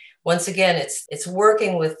 where once again, it's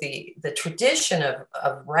working with the tradition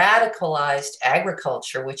of radicalized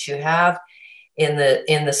agriculture, which you have in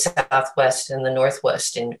the Southwest and the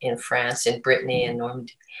Northwest in France, in Brittany and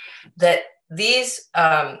Normandy. That these,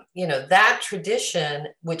 that tradition,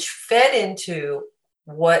 which fed into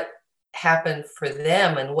what happened for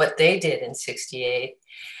them and what they did in 68,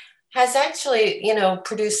 has actually,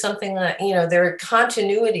 produced something that, there are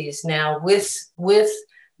continuities now with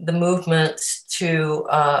the movements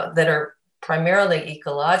that are primarily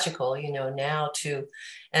ecological, now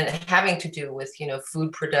and having to do with,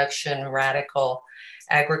 food production, radical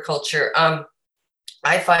agriculture.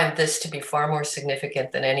 I find this to be far more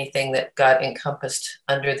significant than anything that got encompassed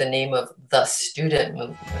under the name of the student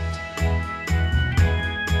movement.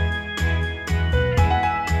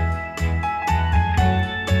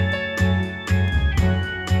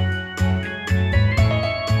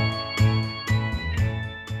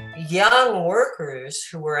 Young workers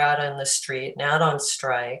who were out on the street and out on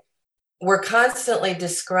strike were constantly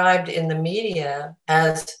described in the media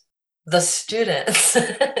as the students.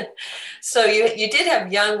 So you did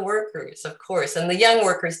have young workers, of course, and the young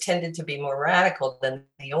workers tended to be more radical than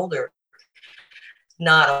the older.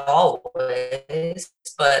 Not always,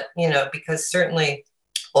 but, because certainly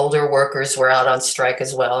older workers were out on strike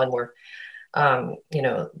as well, and were,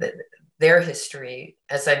 their history,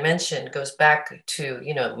 as I mentioned, goes back to,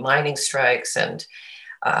 mining strikes and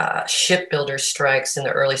shipbuilder strikes in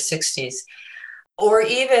the early 60s. Or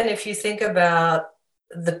even if you think about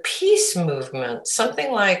the peace movement,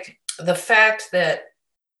 something like the fact that,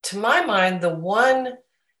 to my mind, the one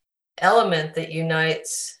element that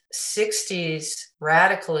unites 60s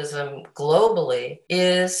radicalism globally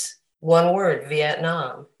is one word: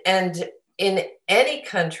 Vietnam. And in any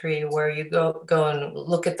country where you go and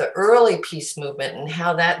look at the early peace movement and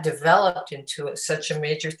how that developed into such a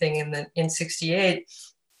major thing in 68,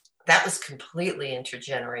 that was completely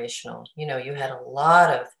intergenerational. You had a lot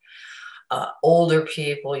of older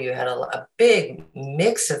people, you had a big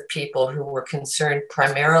mix of people who were concerned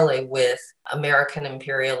primarily with American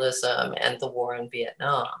imperialism and the war in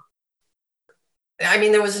Vietnam. I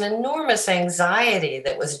mean, there was an enormous anxiety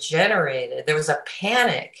that was generated. There was a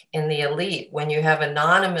panic in the elite when you have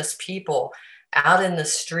anonymous people out in the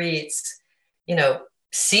streets,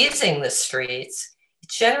 seizing the streets. It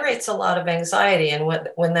generates a lot of anxiety. And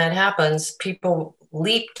when that happens, people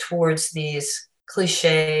leap towards these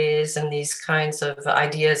cliches and these kinds of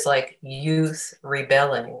ideas like youth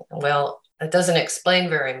rebelling. Well, it doesn't explain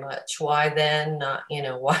very much. Why then? Not,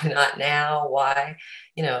 why not now? Why,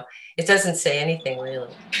 it doesn't say anything really.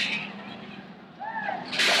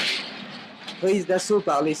 Prise d'assaut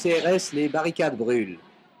par les CRS, les barricades brûlent.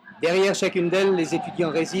 Derrière chacune d'elles, les étudiants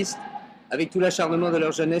résistent avec tout l'acharnement de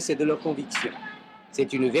leur jeunesse et de leurs convictions.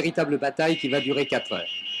 C'est une véritable bataille qui va durer 4 heures.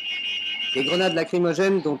 Les grenades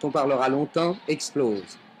lacrymogènes, dont on parlera longtemps,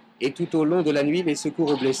 explosent. Et tout au long de la nuit, les secours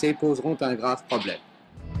aux blessés poseront un grave problème.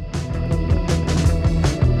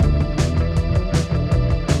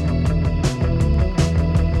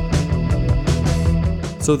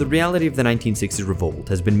 So the reality of the 1960s revolt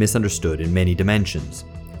has been misunderstood in many dimensions.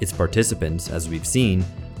 Its participants, as we've seen,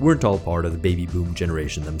 weren't all part of the baby boom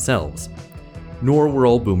generation themselves. Nor were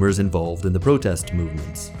all boomers involved in the protest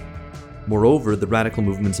movements. Moreover, the radical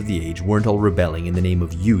movements of the age weren't all rebelling in the name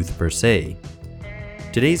of youth per se.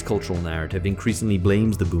 Today's cultural narrative increasingly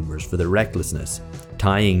blames the boomers for their recklessness,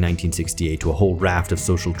 tying 1968 to a whole raft of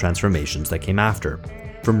social transformations that came after,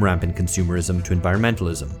 from rampant consumerism to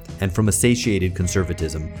environmentalism, and from a satiated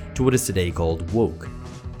conservatism to what is today called woke.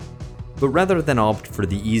 But rather than opt for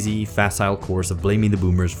the easy, facile course of blaming the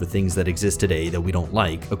boomers for things that exist today that we don't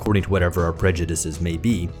like, according to whatever our prejudices may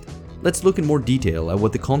be, let's look in more detail at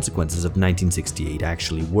what the consequences of 1968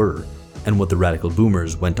 actually were, and what the radical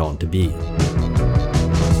boomers went on to be.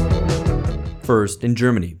 First, in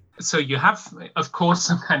Germany. So you have, of course,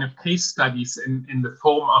 some kind of case studies in the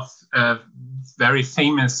form of very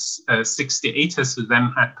famous 68ers who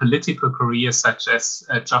then had political careers, such as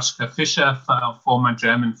Joschka Fischer, former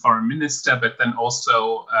German foreign minister, but then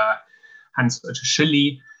also Hans-Otto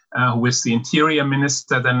Schilly, who was the interior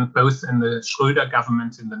minister, then both in the Schröder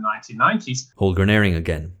government in the 1990s. Holger Nering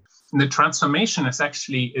again. And the transformation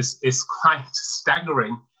is quite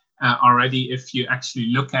staggering already if you actually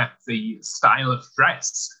look at the style of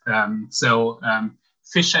dress.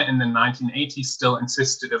 Fischer in the 1980s still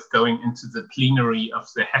insisted of going into the plenary of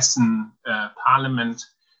the Hessen parliament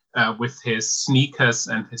with his sneakers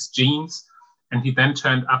and his jeans. And he then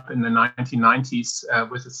turned up in the 1990s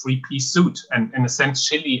with a three-piece suit. And in a sense,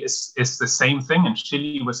 Schilly is the same thing. And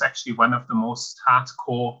Schilly was actually one of the most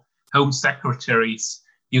hardcore home secretaries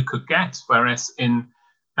you could get. Whereas in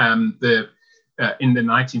the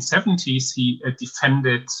 1970s, he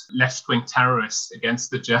defended left-wing terrorists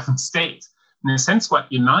against the German state. In a sense, what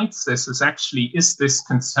unites this is this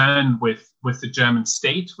concern with the German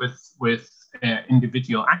state, with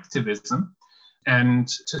individual activism. And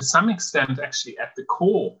to some extent, actually, at the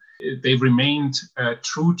core, they remained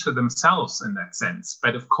true to themselves in that sense.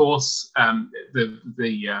 But of course,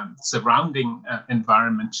 the surrounding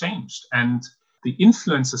environment changed. And the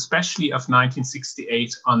influence, especially of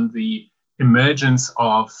 1968, on the emergence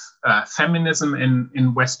of feminism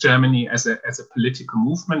in West Germany as a political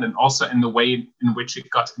movement, and also in the way in which it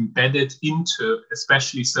got embedded into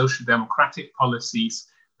especially social democratic policies,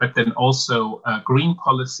 but then also green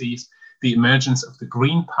policies. The emergence of the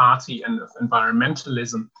Green Party and of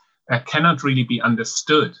environmentalism cannot really be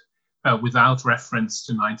understood without reference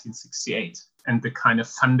to 1968 and the kind of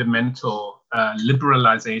fundamental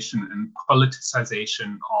liberalization and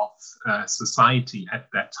politicization of society at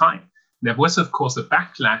that time. There was, of course, a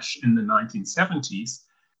backlash in the 1970s,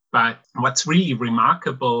 But what's really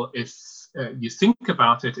remarkable, if you think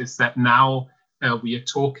about it, is that now we are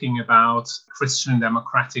talking about Christian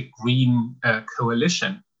Democratic Green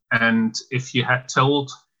coalition. And if you had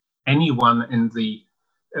told anyone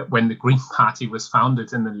when the Green Party was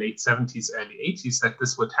founded in the late 70s, early 80s, that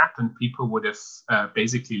this would happen, people would have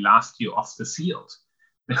basically laughed you off the field.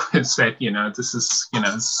 They would have said, this is,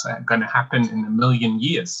 it's going to happen in a million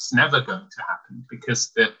years. It's never going to happen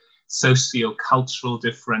because the socio-cultural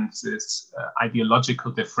differences,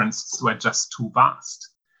 ideological differences were just too vast.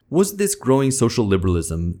 Was this growing social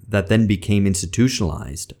liberalism that then became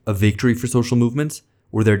institutionalized a victory for social movements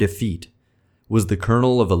or their defeat? Was the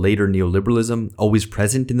kernel of a later neoliberalism always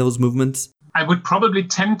present in those movements? I would probably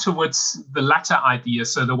tend towards the latter idea,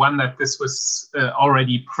 so the one that this was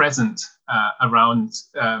already present around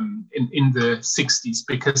in the 60s,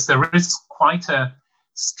 because there is quite a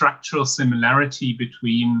structural similarity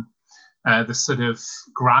between the sort of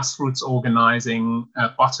grassroots organizing,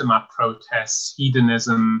 bottom-up protests,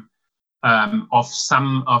 hedonism of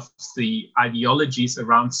some of the ideologies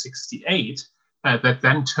around 68, that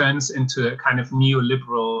then turns into a kind of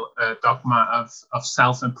neoliberal dogma of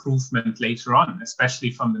self-improvement later on,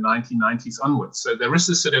 especially from the 1990s onwards. So there is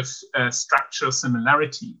a sort of structural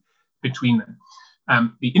similarity between them.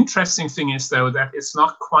 The interesting thing is, though, that it's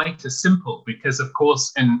not quite as simple because, of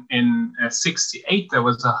course, in 68, there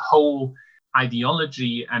was a whole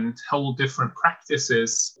ideology and whole different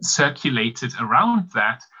practices circulated around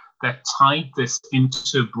that tied this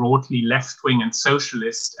into broadly left-wing and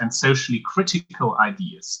socialist and socially critical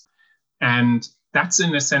ideas. And that's,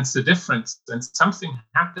 in a sense, the difference. And something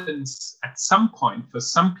happens at some point for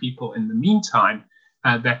some people in the meantime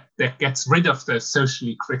that gets rid of the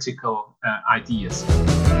socially critical ideas.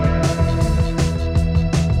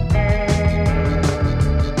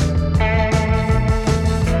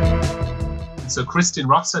 So Christian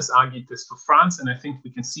Ross has argued this for France, and I think we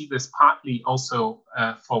can see this partly also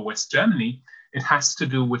for West Germany. It has to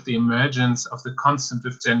do with the emergence of the concept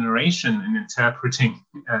of generation in interpreting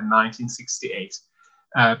 1968,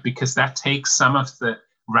 because that takes some of the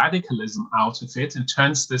radicalism out of it and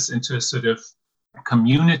turns this into a sort of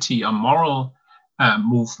community or moral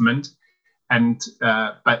movement, and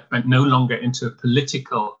but no longer into a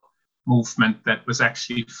political movement that was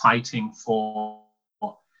actually fighting for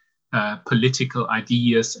political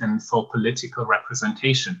ideas and for political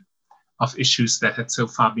representation of issues that had so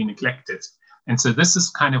far been neglected. And so this is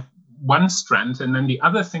kind of one strand. And then the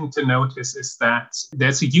other thing to notice is that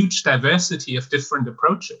there's a huge diversity of different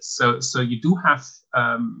approaches. So you do have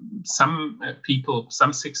some people,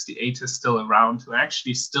 some 68ers still around who are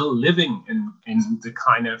actually still living in the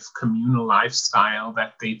kind of communal lifestyle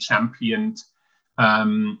that they championed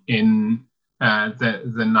in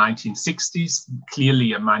the 1960s,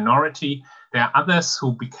 clearly a minority. There are others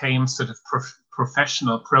who became sort of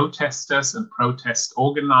professional protesters and protest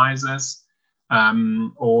organizers,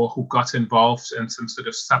 or who got involved in some sort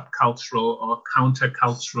of subcultural or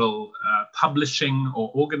countercultural publishing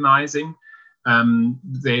or organizing.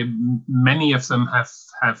 Many of them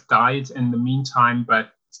have died in the meantime,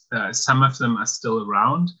 but some of them are still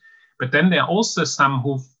around. But then there are also some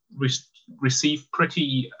who've received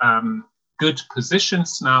pretty good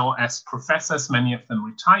positions now as professors, many of them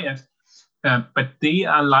retired, but they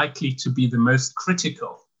are likely to be the most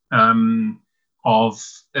critical of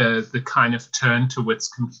the kind of turn towards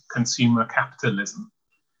consumer capitalism.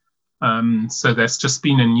 So there's just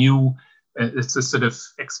been a new, it's a sort of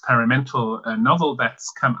experimental novel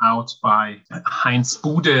that's come out by Heinz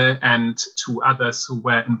Bude and two others who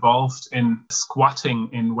were involved in squatting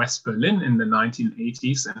in West Berlin in the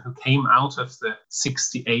 1980s and who came out of the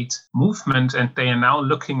 68 movement. And they are now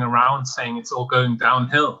looking around saying it's all going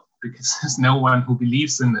downhill because there's no one who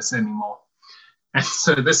believes in this anymore. And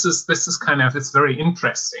so this is kind of, it's very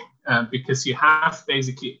interesting because you have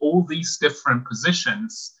basically all these different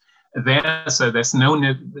positions there, so there's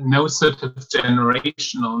no sort of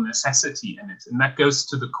generational necessity in it. And that goes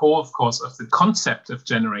to the core, of course, of the concept of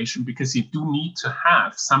generation, because you do need to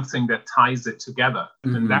have something that ties it together.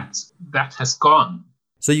 Mm-hmm. And that has gone.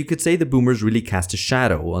 So you could say the boomers really cast a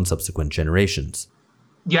shadow on subsequent generations.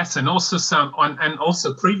 Yes, and also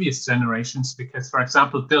also previous generations, because, for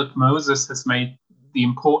example, Dirk Moses has made the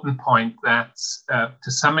important point that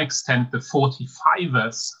to some extent the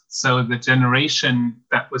 45ers, so the generation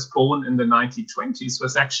that was born in the 1920s,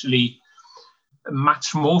 was actually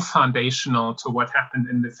much more foundational to what happened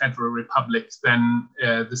in the Federal Republic than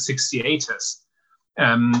the 68ers.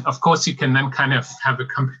 Of course, you can then kind of have a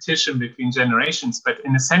competition between generations, but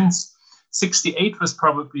in a sense, 68 was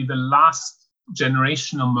probably the last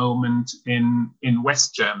generational moment in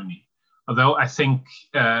West Germany. Although I think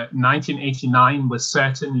 1989 was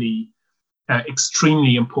certainly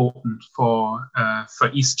extremely important for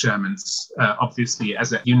East Germans, obviously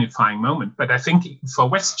as a unifying moment. But I think for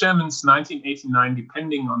West Germans, 1989,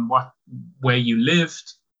 depending on where you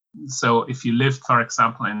lived, so if you lived, for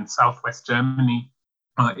example, in Southwest Germany,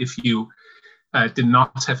 if you did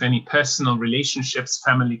not have any personal relationships,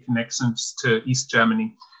 family connections to East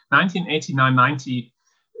Germany, 1989-90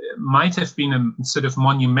 might have been a sort of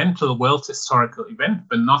monumental world historical event,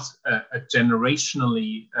 but not a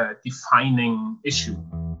generationally defining issue.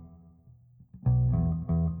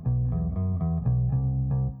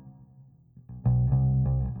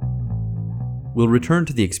 We'll return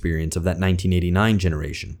to the experience of that 1989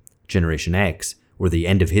 generation, Generation X, or the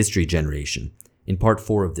end of history generation, in part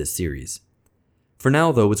 4 of this series. For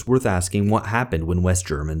now, though, it's worth asking what happened when West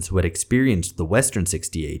Germans who had experienced the Western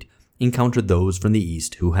 68 encountered those from the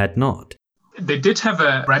East who had not. They did have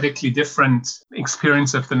a radically different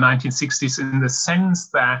experience of the 1960s in the sense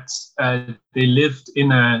that they lived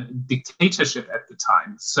in a dictatorship at the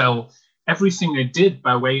time. So everything they did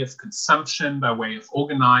by way of consumption, by way of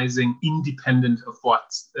organizing, independent of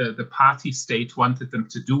what the party state wanted them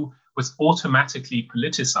to do, was automatically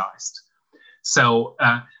politicized. So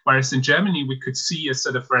whereas in Germany, we could see a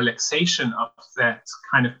sort of relaxation of that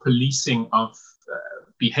kind of policing of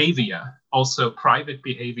behavior, also private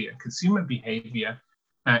behavior, consumer behavior,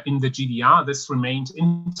 in the GDR, this remained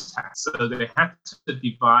intact. So they had to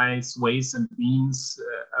devise ways and means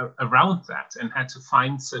around that and had to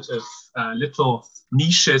find sort of little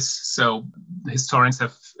niches. So historians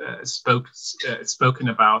have spoken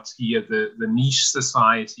about here the niche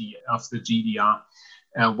society of the GDR,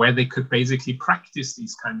 where they could basically practice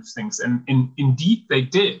these kind of things. And indeed they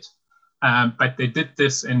did, but they did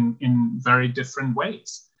this in very different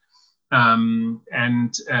ways.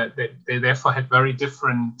 They therefore had very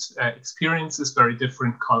different experiences, very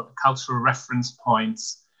different cultural reference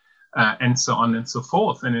points, and so on and so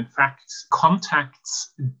forth. And in fact,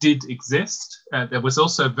 contacts did exist. There was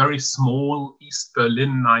also a very small East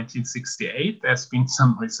Berlin 1968. There's been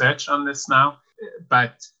some research on this now,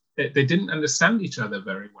 but they didn't understand each other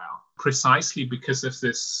very well, precisely because of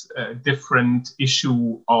this different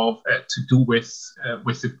issue of to do with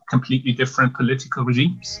the completely different political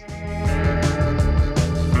regimes.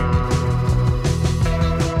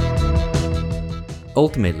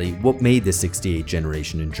 Ultimately, what made the 68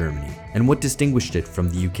 generation in Germany, and what distinguished it from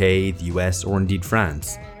the UK, the US, or indeed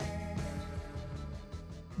France?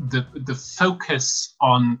 The focus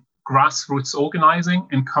on grassroots organizing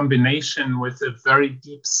in combination with a very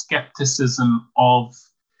deep skepticism of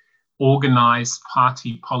organized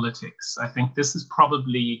party politics. I think this is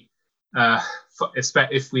probably,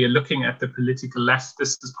 if we are looking at the political left,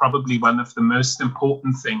 this is probably one of the most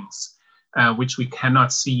important things which we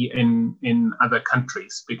cannot see in other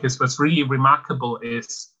countries. Because what's really remarkable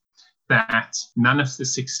is that none of the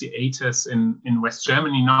 68ers in West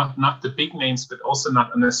Germany, not the big names, but also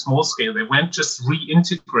not on a small scale, they weren't just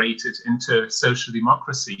reintegrated into social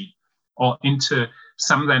democracy or into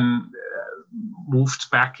some then moved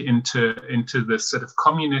back into the sort of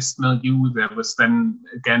communist milieu. There was then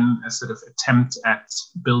again a sort of attempt at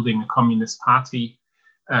building a communist party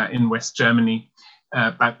in West Germany.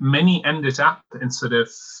 But many ended up in sort of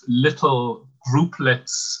little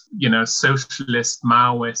grouplets, socialist,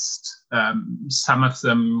 Maoist, some of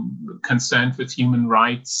them concerned with human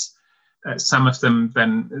rights, some of them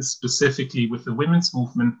then specifically with the women's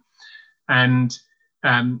movement. And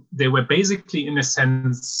they were basically, in a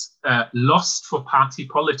sense, lost for party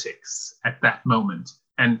politics at that moment.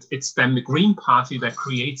 And it's then the Green Party that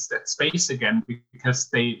creates that space again, because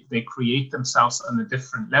they create themselves on a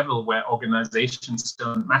different level where organizations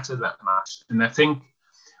don't matter that much. And I think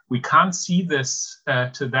we can't see this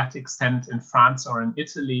to that extent in France or in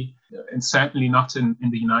Italy, and certainly not in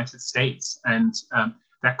the United States. And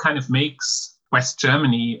that kind of makes West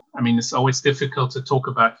Germany, it's always difficult to talk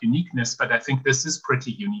about uniqueness, but I think this is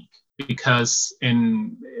pretty unique. Because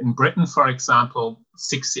in Britain, for example,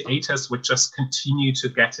 68ers would just continue to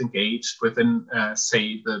get engaged within,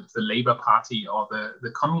 say, the Labour Party or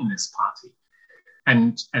the Communist Party.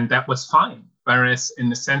 And that was fine. Whereas,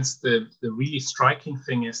 in a sense, the really striking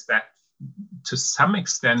thing is that, to some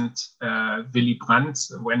extent, Willy Brandt,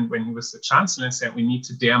 when he was the Chancellor, said we need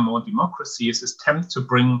to dare more democracy, is his attempt to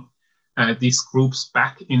bring these groups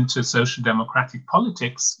back into social democratic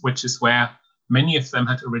politics, which is where many of them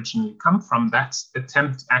had originally come from. That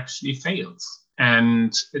attempt actually fails.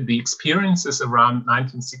 And the experiences around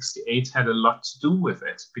 1968 had a lot to do with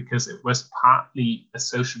it, because it was partly a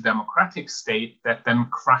social democratic state that then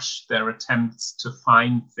crushed their attempts to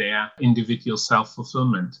find their individual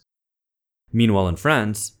self-fulfillment. Meanwhile, in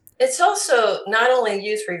France, it's also not only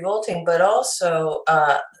youth revolting, but also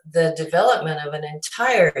the development of an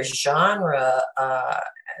entire genre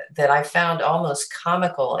that I found almost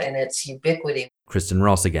comical in its ubiquity. Kristen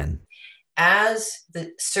Ross again. As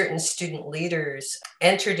the certain student leaders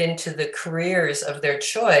entered into the careers of their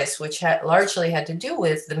choice, which largely had to do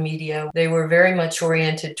with the media, they were very much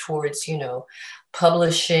oriented towards,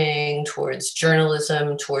 publishing, towards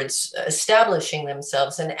journalism, towards establishing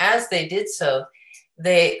themselves. And as they did so,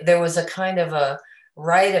 there was a kind of a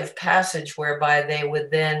rite of passage whereby they would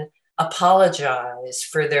then apologize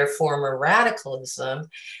for their former radicalism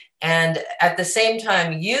and at the same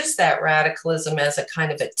time use that radicalism as a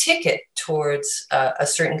kind of a ticket towards a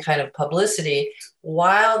certain kind of publicity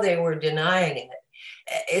while they were denying it.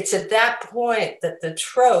 It's at that point that the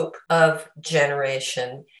trope of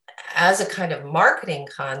generation as a kind of marketing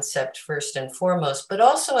concept first and foremost, but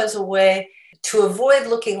also as a way to avoid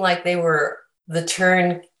looking like they were the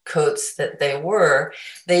turncoats that they were,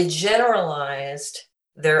 they generalized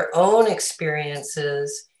their own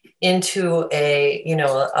experiences into a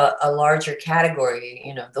larger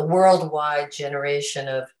category, the worldwide generation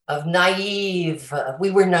of naive.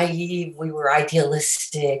 We were naive, we were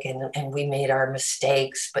idealistic, and we made our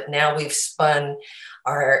mistakes, but now we've spun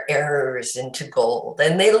our errors into gold.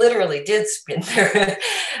 And they literally did spin their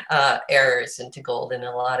errors into gold in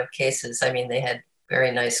a lot of cases. I mean, they had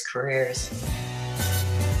very nice careers.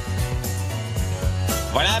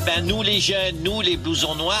 Voilà, nous les jeunes, nous les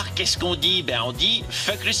blousons noirs, qu'est-ce qu'on dit? On dit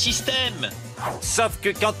fuck le système. Sauf que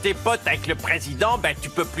quand t'es pote avec le président, tu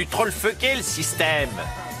peux plus trop le fucker le système.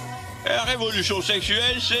 La révolution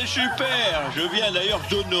sexuelle, c'est super. Je viens d'ailleurs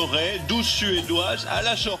d'honorer 12 Suédoises à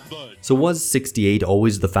la Sorbonne. So was 68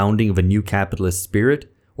 always the founding of a new capitalist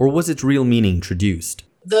spirit, or was its real meaning traduced?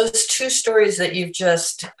 Those two stories that you've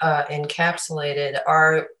just encapsulated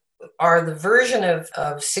are the version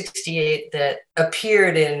of 68 that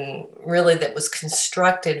appeared that was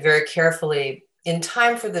constructed very carefully in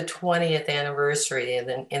time for the 20th anniversary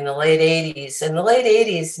in the late 80s. In the late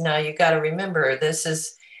 80s, now you got to remember, this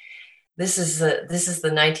is the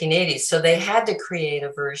 1980s. So they had to create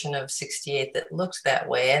a version of 68 that looked that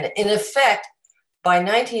way. And in effect, by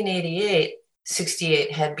 1988,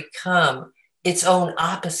 68 had become its own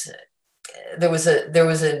opposite. There was a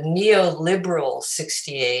neoliberal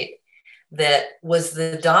 68 that was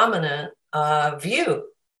the dominant view.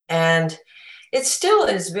 And it still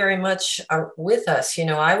is very much with us.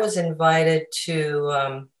 I was invited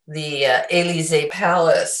to the Élysée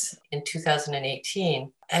Palace in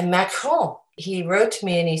 2018. And Macron, he wrote to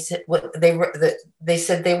me and he said, they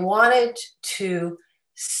said they wanted to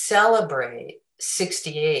celebrate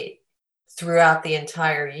 68 throughout the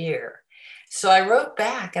entire year. So I wrote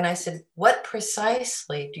back and I said, what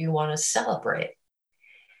precisely do you want to celebrate?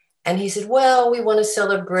 And he said, well, we want to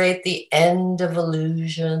celebrate the end of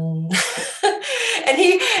illusion.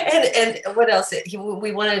 and what else?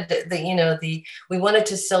 We wanted we wanted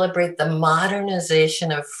to celebrate the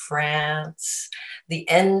modernization of France, the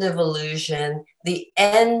end of illusion, the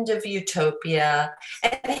end of utopia.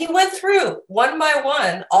 And he went through one by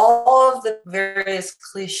one all of the various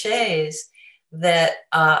cliches that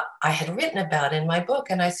I had written about in my book.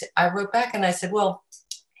 And I wrote back and I said, well,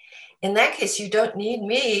 in that case, you don't need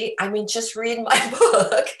me. I mean, just read my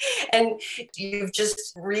book. And you've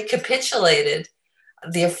just recapitulated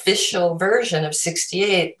the official version of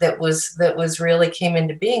 68 that was really came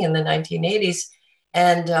into being in the 1980s.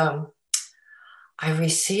 And I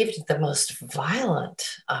received the most violent,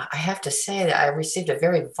 I have to say that I received a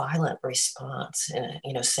very violent response,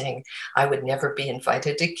 saying I would never be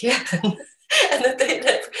invited again. And that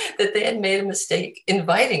they had made a mistake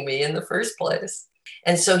inviting me in the first place.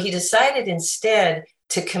 And so he decided instead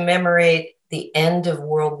to commemorate the end of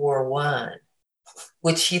World War I,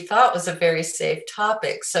 which he thought was a very safe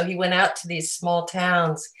topic. So he went out to these small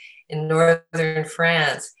towns in northern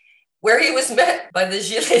France where he was met by the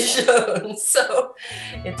Gilets jaunes. So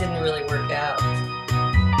it didn't really work out.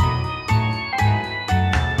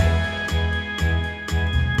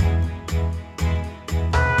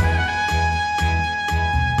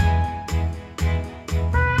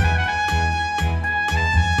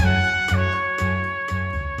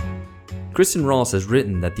 Kristen Ross has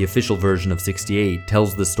written that the official version of 68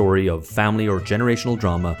 tells the story of family or generational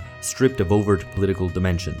drama stripped of overt political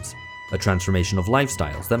dimensions, a transformation of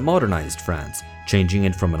lifestyles that modernized France, changing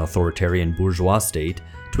it from an authoritarian bourgeois state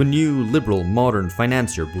to a new liberal modern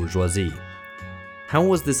financier bourgeoisie. How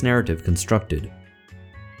was this narrative constructed?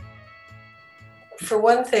 For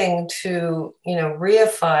one thing, to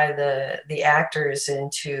reify the actors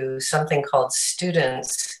into something called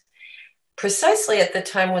students precisely at the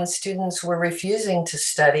time when students were refusing to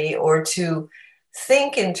study or to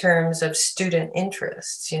think in terms of student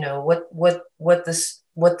interests. What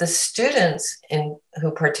the students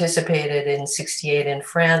who participated in 68 in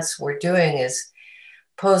France were doing is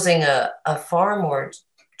posing a far more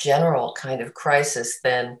general kind of crisis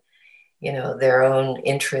than their own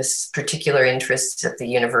interests, particular interests at the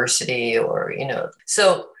university, or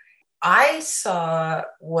so I saw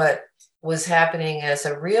what was happening as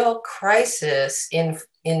a real crisis in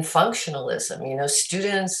functionalism.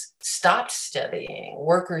 Students stopped studying,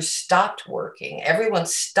 workers stopped working, everyone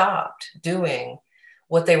stopped doing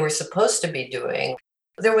what they were supposed to be doing.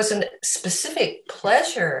 There was a specific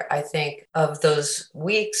pleasure, I think, of those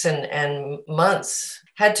weeks and months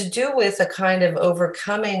had to do with a kind of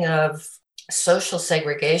overcoming of social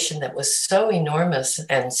segregation that was so enormous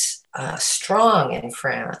and strong in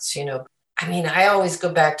France. I always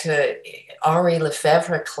go back to Henri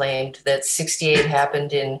Lefebvre claimed that 68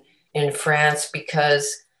 happened in France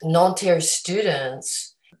because Nanterre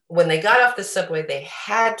students, when they got off the subway, they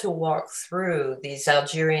had to walk through these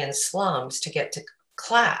Algerian slums to get to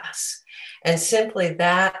class. And simply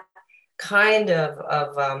that kind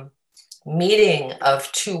of meeting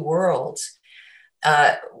of two worlds,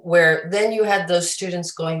 where then you had those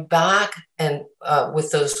students going back and with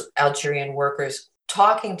those Algerian workers,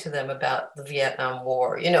 talking to them about the Vietnam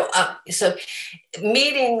War, so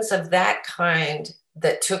meetings of that kind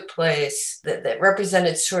that took place that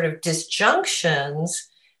represented sort of disjunctions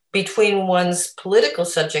between one's political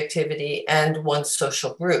subjectivity and one's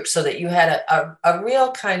social group, so that you had a real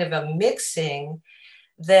kind of a mixing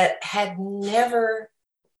that had never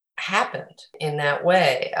happened in that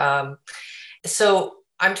way. So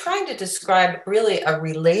I'm trying to describe really a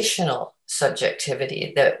relational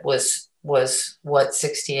subjectivity that was what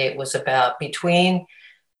 68 was about, between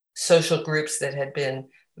social groups that had been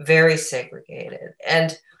very segregated.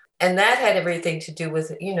 And that had everything to do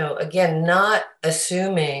with, again, not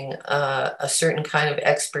assuming a certain kind of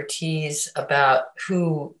expertise about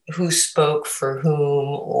who spoke for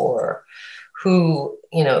whom, or who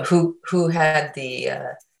had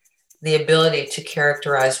the ability to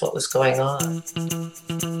characterize what was going on.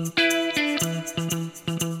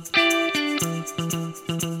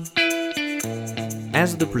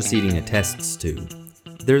 As the proceeding attests to,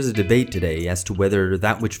 there's a debate today as to whether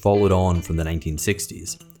that which followed on from the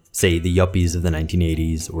 1960s, say the yuppies of the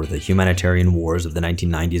 1980s, or the humanitarian wars of the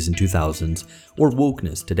 1990s and 2000s, or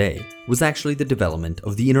wokeness today, was actually the development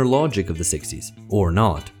of the inner logic of the 60s, or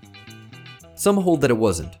not. Some hold that it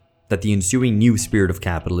wasn't, that the ensuing new spirit of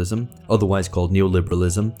capitalism, otherwise called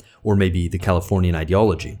neoliberalism, or maybe the Californian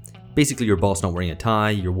ideology, basically your boss not wearing a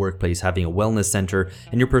tie, your workplace having a wellness center,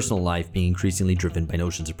 and your personal life being increasingly driven by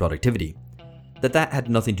notions of productivity, that had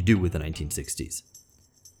nothing to do with the 1960s.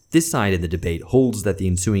 This side of the debate holds that the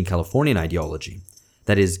ensuing Californian ideology,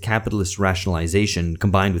 that is, capitalist rationalization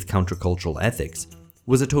combined with countercultural ethics,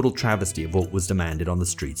 was a total travesty of what was demanded on the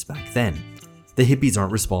streets back then. The hippies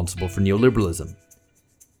aren't responsible for neoliberalism.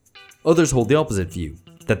 Others hold the opposite view,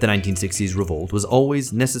 that the 1960s revolt was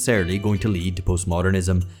always necessarily going to lead to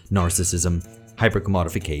postmodernism, narcissism,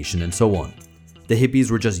 hypercommodification, and so on. The hippies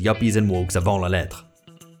were just yuppies and wokes avant la lettre.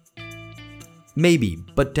 Maybe,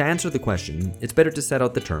 but to answer the question, it's better to set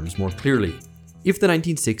out the terms more clearly. If the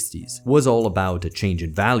 1960s was all about a change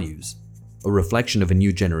in values, a reflection of a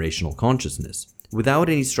new generational consciousness, without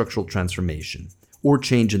any structural transformation, or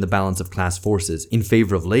change in the balance of class forces in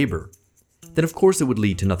favor of labor, then of course it would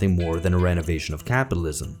lead to nothing more than a renovation of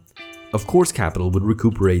capitalism. Of course capital would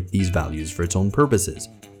recuperate these values for its own purposes,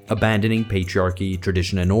 abandoning patriarchy,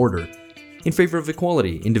 tradition, and order, in favor of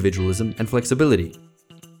equality, individualism, and flexibility.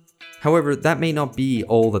 However, that may not be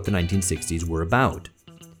all that the 1960s were about.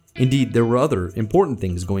 Indeed, there were other important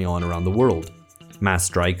things going on around the world: mass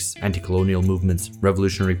strikes, anti-colonial movements,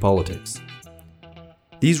 revolutionary politics.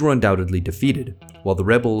 These were undoubtedly defeated, while the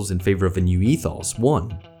rebels in favor of a new ethos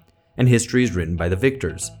won, and history is written by the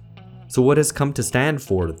victors. So what has come to stand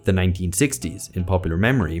for the 1960s in popular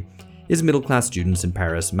memory is middle-class students in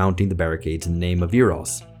Paris mounting the barricades in the name of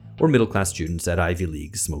Eros, or middle-class students at Ivy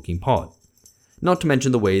Leagues smoking pot. Not to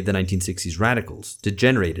mention the way the 1960s radicals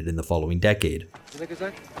degenerated in the following decade.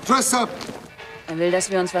 Dress up! Will, dass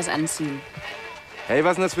wir uns was anziehen. Hey,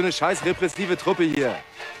 was ist denn das für eine scheiß repressive Truppe hier?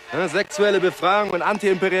 Sexuelle Befragung und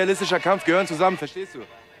antiimperialistischer Kampf gehören zusammen, verstehst du?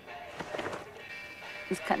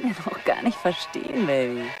 Das kann der doch gar nicht verstehen,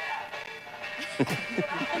 Baby.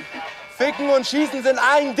 Ficken und Schießen sind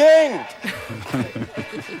ein Ding!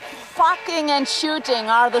 Fucking and shooting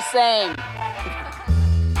are the same.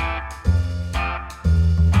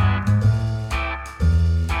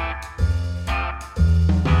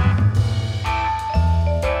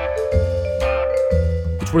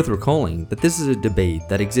 It's worth recalling that this is a debate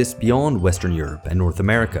that exists beyond Western Europe and North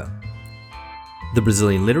America. The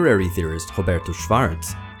Brazilian literary theorist Roberto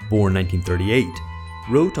Schwartz, born 1938,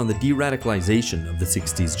 wrote on the de-radicalization of the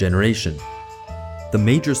 60s generation. The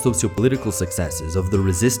major socio-political successes of the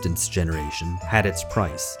resistance generation had its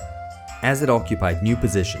price. As it occupied new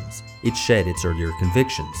positions, it shed its earlier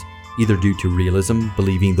convictions, either due to realism,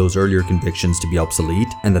 believing those earlier convictions to be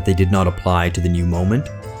obsolete and that they did not apply to the new moment,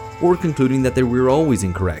 or concluding that they were always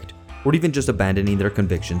incorrect, or even just abandoning their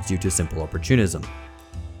convictions due to simple opportunism.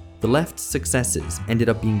 The left's successes ended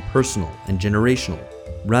up being personal and generational,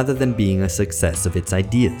 rather than being a success of its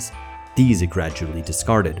ideas. These it gradually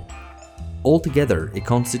discarded. Altogether, it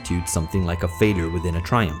constitutes something like a failure within a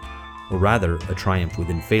triumph, or rather, a triumph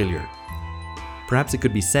within failure. Perhaps it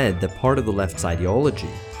could be said that part of the left's ideology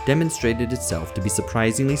demonstrated itself to be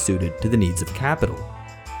surprisingly suited to the needs of capital.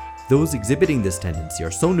 Those exhibiting this tendency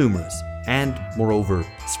are so numerous, and, moreover,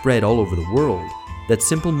 spread all over the world, that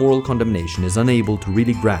simple moral condemnation is unable to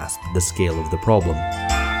really grasp the scale of the problem.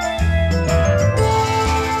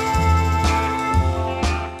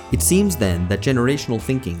 It seems then that generational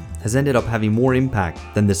thinking has ended up having more impact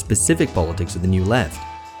than the specific politics of the New Left.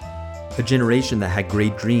 A generation that had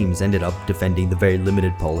great dreams ended up defending the very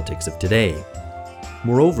limited politics of today.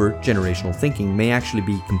 Moreover, generational thinking may actually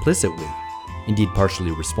be complicit with, indeed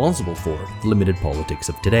partially responsible for, the limited politics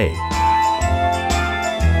of today.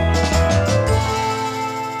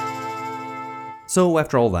 So,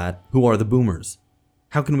 after all that, who are the boomers?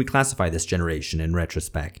 How can we classify this generation in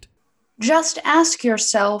retrospect? Just ask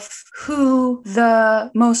yourself who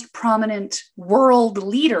the most prominent world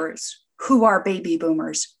leaders who are baby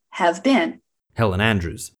boomers have been. Helen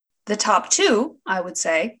Andrews. The top two, I would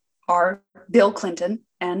say, are Bill Clinton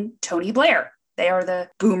and Tony Blair. They are the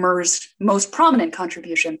boomers' most prominent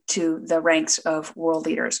contribution to the ranks of world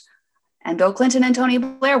leaders. And Bill Clinton and Tony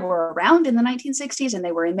Blair were around in the 1960s, and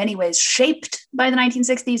they were in many ways shaped by the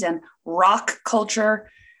 1960s and rock culture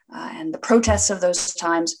and the protests of those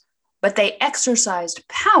times. But they exercised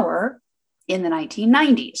power in the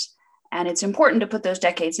 1990s. And it's important to put those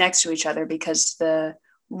decades next to each other because the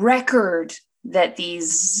record that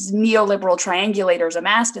these neoliberal triangulators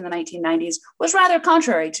amassed in the 1990s was rather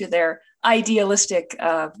contrary to their idealistic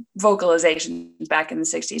vocalizations back in the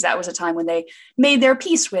 60s. That was a time when they made their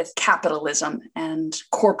peace with capitalism and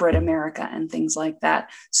corporate America and things like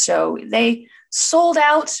that. So they sold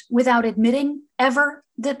out without admitting ever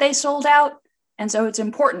that they sold out. And so it's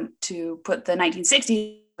important to put the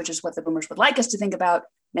 1960s, which is what the boomers would like us to think about,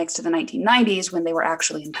 next to the 1990s when they were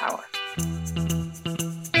actually in power.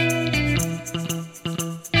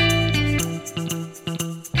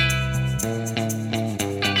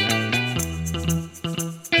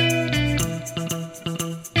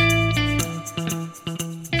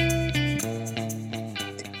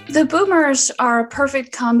 The boomers are a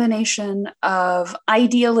perfect combination of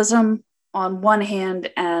idealism on one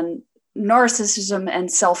hand and narcissism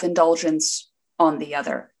and self-indulgence on the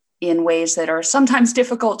other in ways that are sometimes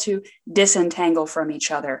difficult to disentangle from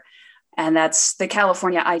each other. And that's the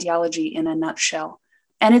California ideology in a nutshell.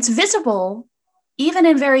 And it's visible even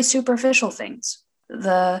in very superficial things.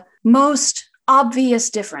 The most obvious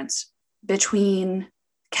difference between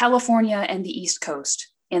California and the East Coast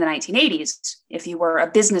in the 1980s, if you were a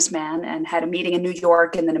businessman and had a meeting in New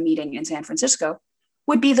York and then a meeting in San Francisco,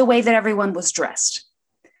 would be the way that everyone was dressed.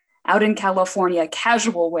 Out in California,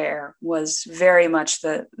 casual wear was very much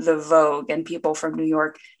the vogue, and people from New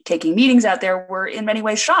York taking meetings out there were in many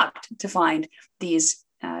ways shocked to find these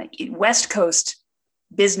West Coast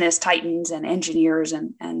business titans and engineers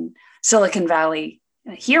and Silicon Valley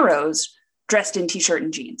heroes dressed in t-shirt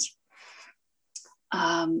and jeans.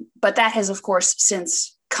 But that has, of course,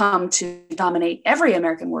 since come to dominate every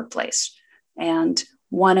American workplace. And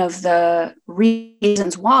one of the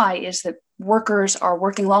reasons why is that workers are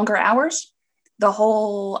working longer hours. The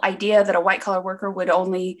whole idea that a white-collar worker would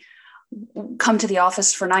only come to the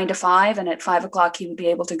office for 9 to 5, and at 5 o'clock he would be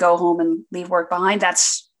able to go home and leave work behind,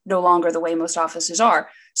 that's no longer the way most offices are.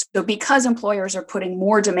 So because employers are putting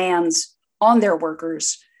more demands on their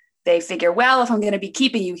workers, they figure, well, if I'm going to be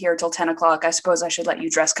keeping you here till 10 o'clock, I suppose I should let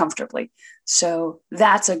you dress comfortably. So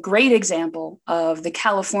that's a great example of the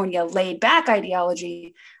California laid back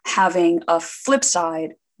ideology having a flip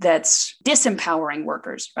side that's disempowering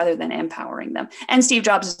workers rather than empowering them. And Steve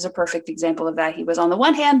Jobs is a perfect example of that. He was, on the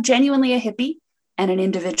one hand, genuinely a hippie and an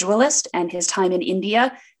individualist, and his time in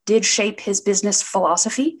India did shape his business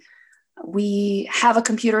philosophy. We have a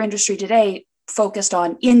computer industry today focused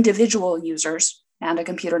on individual users and a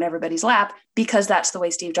computer in everybody's lap, because that's the way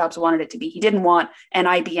Steve Jobs wanted it to be. He didn't want an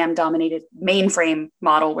IBM dominated mainframe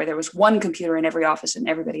model where there was one computer in every office and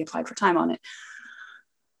everybody applied for time on it.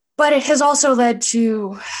 But it has also led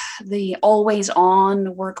to the always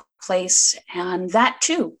on workplace. And that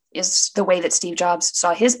too is the way that Steve Jobs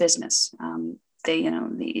saw his business.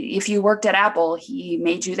 If you worked at Apple, he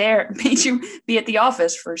made you be at the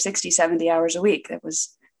office for 60, 70 hours a week. That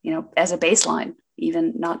was, as a baseline,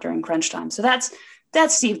 even not during crunch time. So that's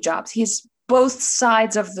Steve Jobs. He's both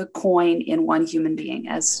sides of the coin in one human being,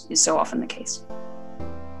 as is so often the case.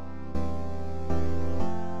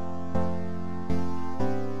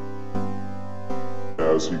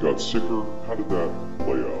 As he got sicker, how did that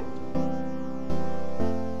play out?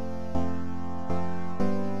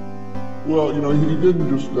 Well, he didn't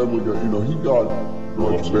just suddenly get, he got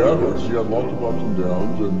much better. He had lots of ups and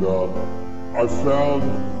downs, and I found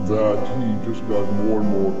that he just got more and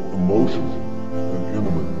more emotional and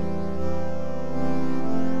intimate.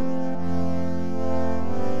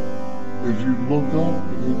 As you look up,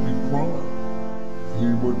 he'd be crying. He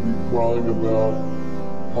would be crying about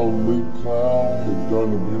how Lee Clow had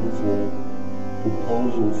done a beautiful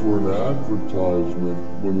proposal for an advertisement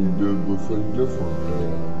when he did the Think Different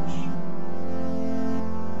ads.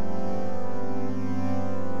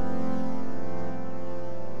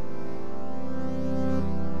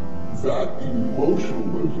 That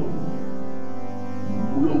emotionalism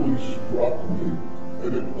really struck me,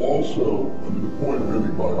 and it also, the point of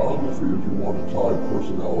any biography is you want to tie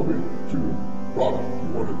personality to product. You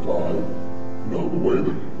want to tie the way that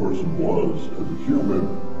the person was as a human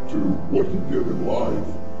to what he did in life.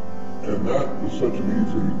 And that was such an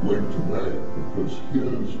easy link to make, because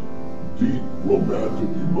his deep, romantic,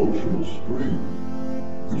 emotional streak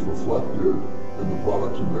is reflected in the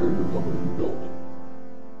products he made, the company he built.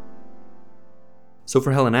 So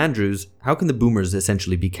for Helen Andrews, how can the boomers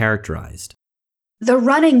essentially be characterized? The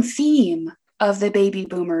running theme of the baby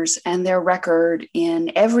boomers and their record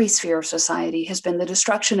in every sphere of society has been the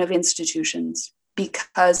destruction of institutions,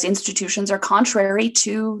 because institutions are contrary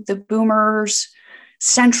to the boomers'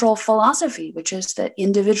 central philosophy, which is that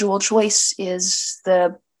individual choice is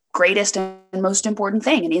the greatest and most important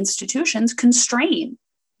thing, and institutions constrain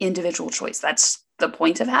individual choice. That's the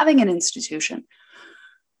point of having an institution.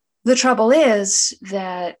 The trouble is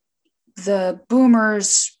that the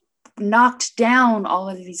boomers knocked down all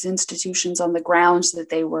of these institutions on the grounds that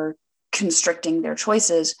they were constricting their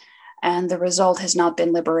choices. And the result has not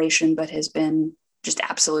been liberation, but has been just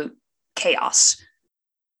absolute chaos.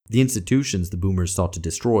 The institutions the boomers sought to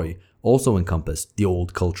destroy also encompassed the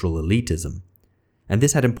old cultural elitism. And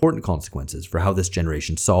this had important consequences for how this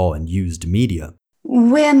generation saw and used media.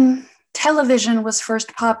 When television was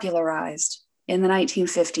first popularized in the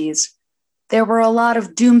 1950s, there were a lot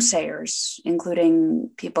of doomsayers, including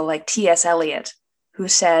people like T.S. Eliot, who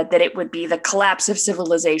said that it would be the collapse of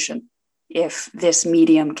civilization if this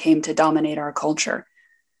medium came to dominate our culture.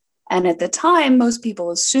 And at the time, most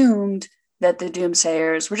people assumed that the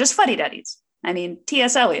doomsayers were just fuddy-duddies. I mean,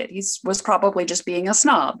 T.S. Eliot, he was probably just being a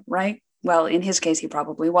snob, right? Well, in his case, he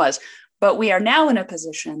probably was. But we are now in a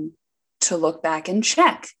position to look back and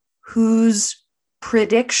check whose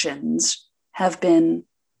predictions have been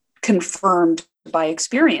confirmed by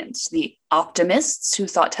experience. The optimists who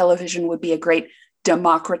thought television would be a great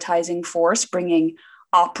democratizing force, bringing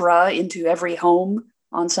opera into every home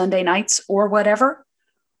on Sunday nights or whatever,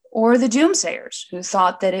 or the doomsayers who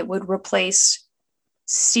thought that it would replace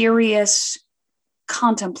serious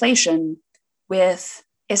contemplation with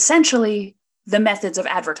essentially the methods of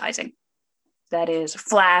advertising. That is,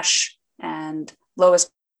 flash and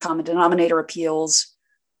lowest common denominator appeals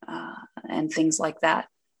and things like that.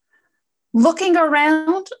 Looking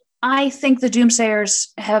around, I think the doomsayers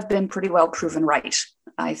have been pretty well proven right.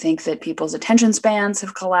 I think that people's attention spans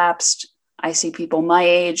have collapsed. I see people my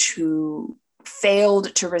age who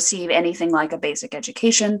failed to receive anything like a basic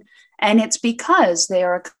education, and it's because they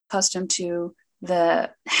are accustomed to the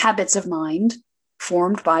habits of mind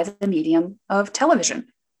formed by the medium of television.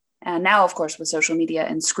 And now, of course, with social media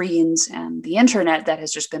and screens and the internet, that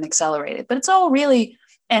has just been accelerated. But it's all really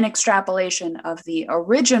an extrapolation of the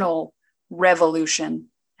original revolution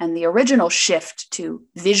and the original shift to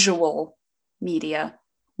visual media,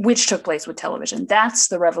 which took place with television. That's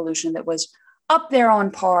the revolution that was up there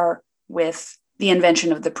on par with the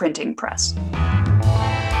invention of the printing press.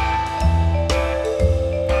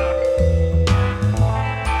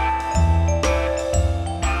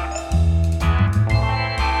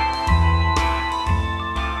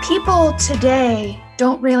 People today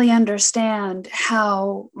don't really understand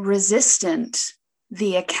how resistant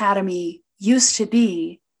the academy used to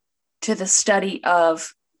be to the study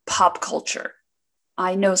of pop culture.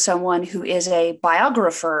 I know someone who is a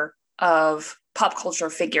biographer of pop culture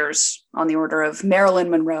figures on the order of Marilyn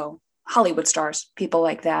Monroe, Hollywood stars, people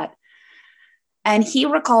like that. And he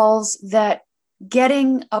recalls that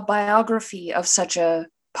getting a biography of such a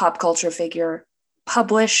pop culture figure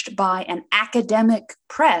published by an academic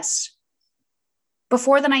press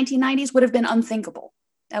before the 1990s would have been unthinkable.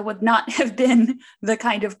 That would not have been the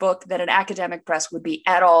kind of book that an academic press would be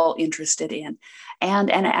at all interested in. And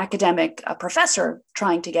an academic professor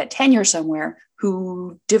trying to get tenure somewhere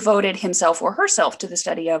who devoted himself or herself to the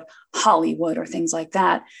study of Hollywood or things like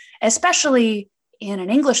that, especially in an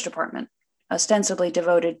English department, ostensibly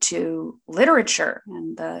devoted to literature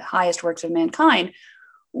and the highest works of mankind,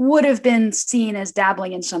 would have been seen as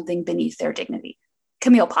dabbling in something beneath their dignity.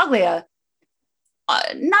 Camille Paglia,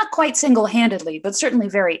 not quite single-handedly, but certainly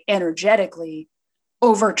very energetically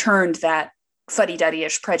overturned that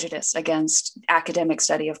fuddy-duddy-ish prejudice against academic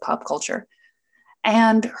study of pop culture.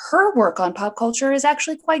 And her work on pop culture is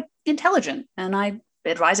actually quite intelligent, and I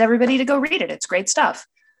advise everybody to go read it. It's great stuff.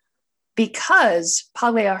 Because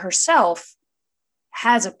Paglia herself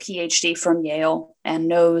has a PhD from Yale and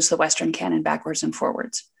knows the Western canon backwards and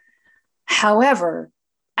forwards. However,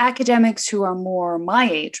 academics who are more my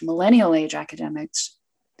age, millennial age academics,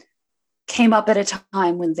 came up at a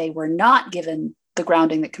time when they were not given the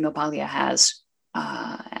grounding that Camille Paglia has.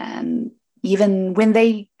 And even when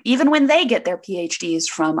they get their PhDs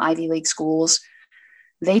from Ivy League schools,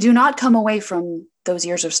 they do not come away from those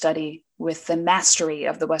years of study with the mastery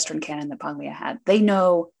of the Western canon that Paglia had. They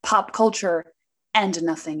know pop culture and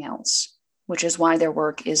nothing else, which is why their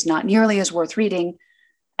work is not nearly as worth reading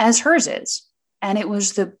as hers is. And it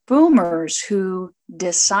was the boomers who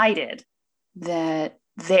decided that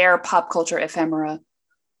their pop culture ephemera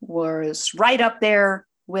was right up there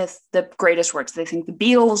with the greatest works. They think the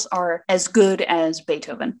Beatles are as good as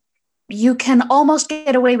Beethoven. You can almost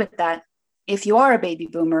get away with that if you are a baby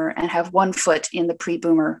boomer and have one foot in the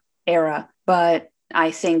pre-boomer era. But I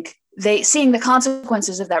think seeing the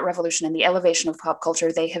consequences of that revolution and the elevation of pop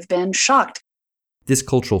culture, they have been shocked. This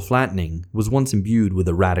cultural flattening was once imbued with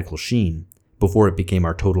a radical sheen before it became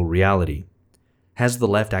our total reality. Has the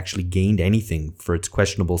left actually gained anything for its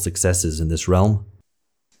questionable successes in this realm?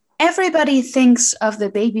 Everybody thinks of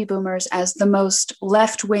the baby boomers as the most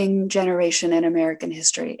left-wing generation in American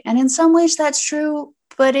history. And in some ways that's true,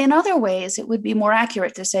 but in other ways it would be more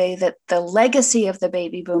accurate to say that the legacy of the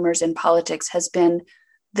baby boomers in politics has been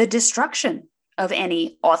the destruction of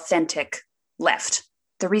any authentic left.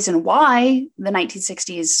 The reason why the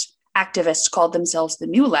 1960s activists called themselves the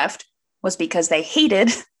New Left was because they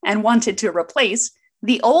hated and wanted to replace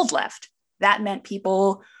the old left. That meant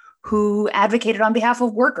people who advocated on behalf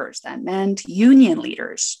of workers. That meant union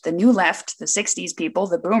leaders. The New Left, the 60s people,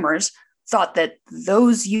 the boomers, thought that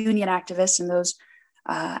those union activists and those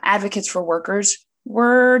advocates for workers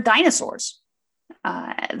were dinosaurs.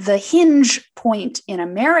 The hinge point in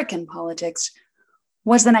American politics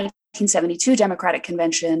was the 1972 Democratic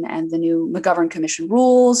Convention and the new McGovern Commission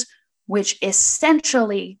rules, which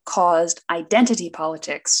essentially caused identity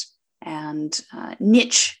politics and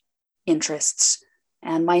niche interests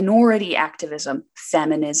and minority activism,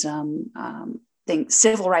 feminism,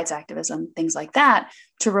 civil rights activism, things like that,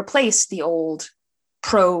 to replace the old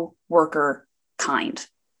pro-worker kind.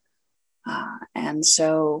 And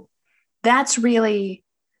so that's really,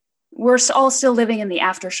 we're all still living in the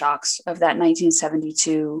aftershocks of that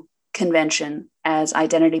 1972 convention as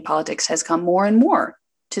identity politics has come more and more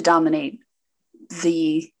to dominate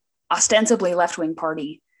the ostensibly left-wing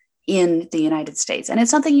party in the United States. And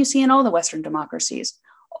it's something you see in all the Western democracies.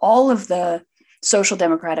 All of the social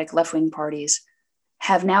democratic left-wing parties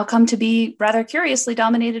have now come to be rather curiously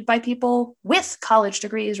dominated by people with college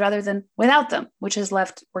degrees rather than without them, which has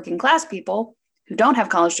left working class people who don't have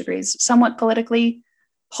college degrees somewhat politically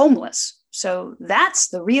homeless. So that's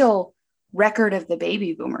the real record of the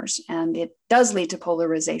baby boomers. And it does lead to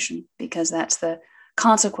polarization because that's the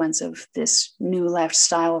consequence of this new left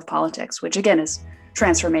style of politics, which again is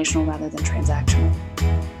transformational rather than transactional.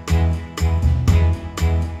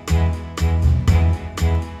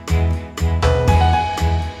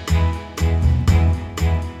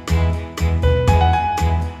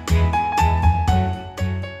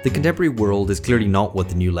 The contemporary world is clearly not what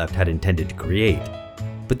the New Left had intended to create.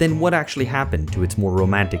 But then what actually happened to its more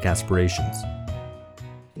romantic aspirations?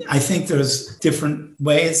 I think there's different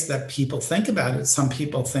ways that people think about it. Some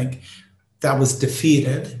people think that was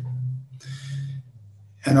defeated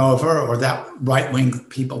and over, or that right-wing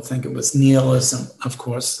people think it was nihilism, of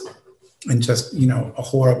course, and just, a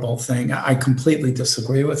horrible thing. I completely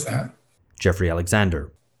disagree with that. Jeffrey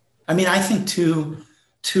Alexander. I mean, I think two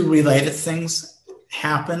related things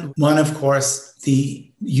happened. One, of course,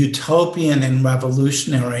 the utopian and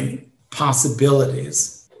revolutionary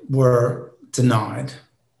possibilities were denied.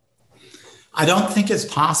 I don't think it's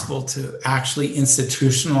possible to actually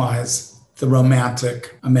institutionalize the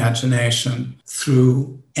romantic imagination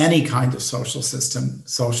through any kind of social system,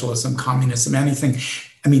 socialism, communism, anything.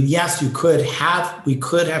 I mean, yes, we couldn't have, but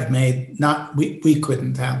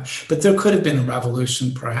there could have been a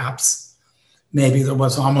revolution, perhaps. Maybe there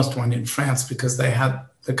was almost one in France because they had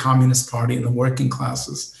the Communist Party and the working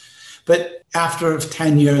classes. But after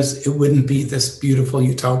 10 years, it wouldn't be this beautiful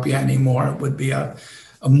utopia anymore. It would be a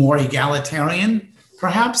more egalitarian,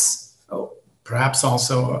 perhaps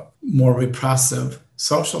also a more repressive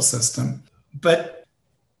social system. But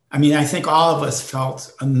I mean, I think all of us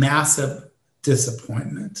felt a massive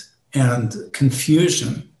disappointment and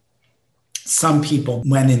confusion. Some people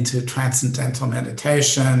went into transcendental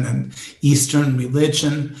meditation and Eastern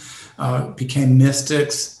religion, became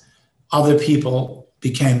mystics. Other people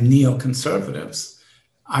became neoconservatives.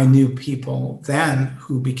 I knew people then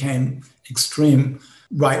who became extreme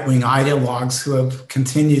right-wing ideologues who have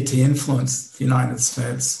continued to influence the United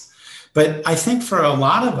States. But I think for a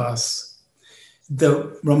lot of us,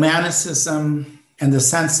 the romanticism and the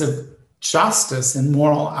sense of justice and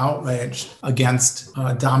moral outrage against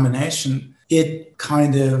domination, it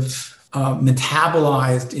kind of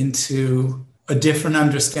metabolized into a different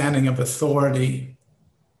understanding of authority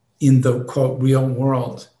in the, quote, real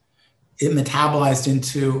world. It metabolized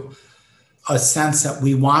into a sense that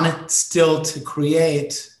we wanted still to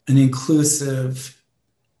create an inclusive,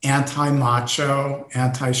 anti-macho,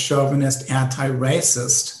 anti-chauvinist,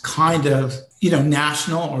 anti-racist kind of,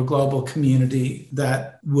 national or global community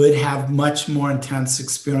that would have much more intense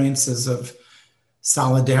experiences of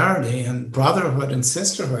solidarity and brotherhood and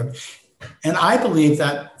sisterhood. And I believe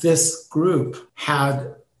that this group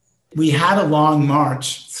we had a long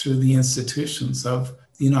march through the institutions of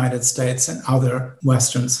the United States and other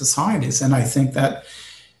Western societies. And I think that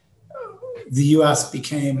the US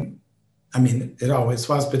became, it always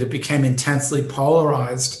was, but it became intensely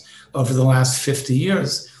polarized over the last 50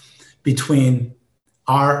 years between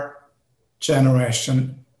our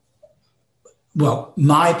generation, well,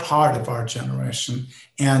 my part of our generation,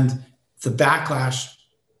 and the backlash,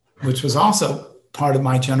 which was also part of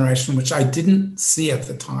my generation, which I didn't see at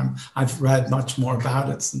the time. I've read much more about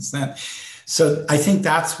it since then. So I think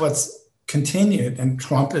that's what's continued. And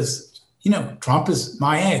Trump is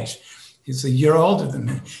my age. He's a year older than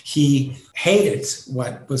me. He hated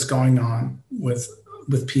what was going on with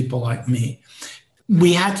people like me.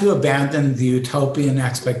 We had to abandon the utopian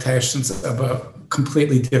expectations of a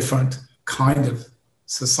completely different kind of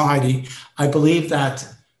society. I believe that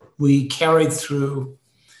we carried through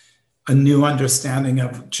a new understanding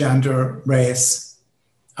of gender, race,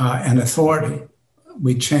 and authority.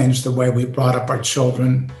 We changed the way we brought up our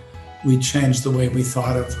children. We changed the way we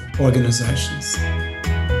thought of organizations.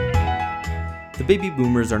 The baby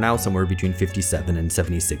boomers are now somewhere between 57 and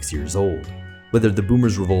 76 years old. Whether the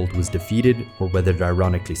boomers' revolt was defeated or whether it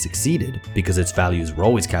ironically succeeded, because its values were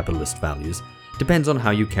always capitalist values, depends on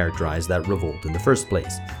how you characterize that revolt in the first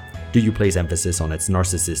place. Do you place emphasis on its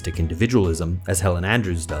narcissistic individualism, as Helen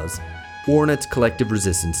Andrews does, or on its collective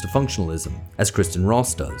resistance to functionalism, as Kristen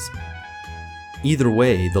Ross does? Either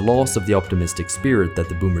way, the loss of the optimistic spirit that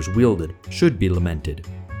the boomers wielded should be lamented.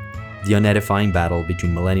 The unedifying battle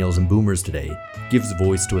between millennials and boomers today gives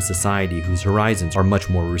voice to a society whose horizons are much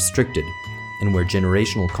more restricted, and where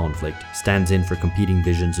generational conflict stands in for competing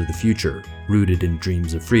visions of the future, rooted in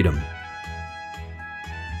dreams of freedom.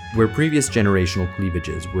 Where previous generational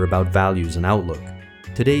cleavages were about values and outlook,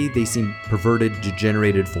 today they seem perverted,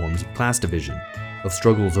 degenerated forms of class division, of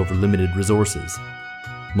struggles over limited resources.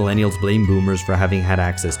 Millennials blame boomers for having had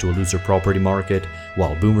access to a looser property market,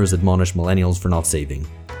 while boomers admonish millennials for not saving.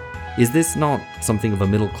 Is this not something of a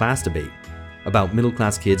middle class debate, about middle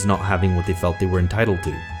class kids not having what they felt they were entitled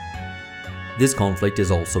to? This conflict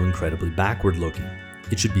is also incredibly backward looking.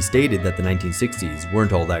 It should be stated that the 1960s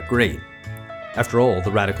weren't all that great. After all,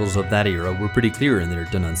 the radicals of that era were pretty clear in their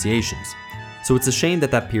denunciations. So it's a shame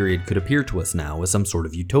that that period could appear to us now as some sort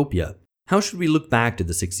of utopia. How should we look back to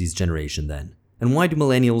the 60s generation then? And why do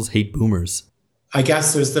millennials hate boomers? I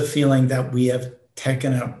guess there's the feeling that we have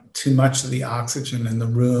taken up too much of the oxygen in the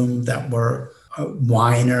room, that we're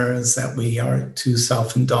whiners, that we are too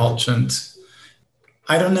self-indulgent.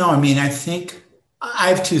 I don't know. I think I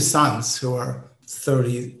have two sons who are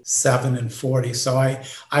 37 and 40. So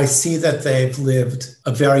I see that they've lived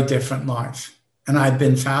a very different life. And I've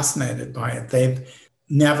been fascinated by it.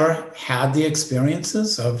 never had the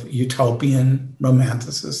experiences of utopian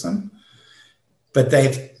romanticism, but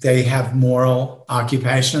they have moral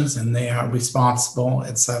occupations and they are responsible,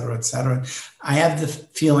 et cetera, et cetera. I have the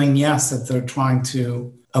feeling, yes, that they're trying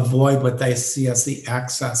to avoid what they see as the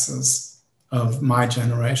excesses of my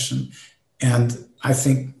generation. And I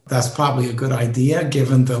think that's probably a good idea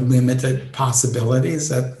given the limited possibilities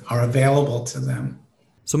that are available to them.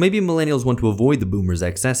 So maybe millennials want to avoid the boomers'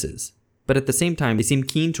 excesses, but at the same time, they seem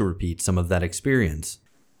keen to repeat some of that experience.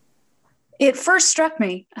 It first struck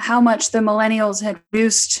me how much the millennials had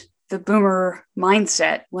reduced the boomer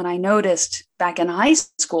mindset when I noticed back in high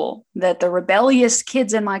school that the rebellious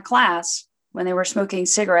kids in my class, when they were smoking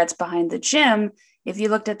cigarettes behind the gym, if you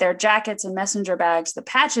looked at their jackets and messenger bags, the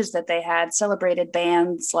patches that they had celebrated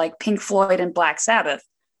bands like Pink Floyd and Black Sabbath.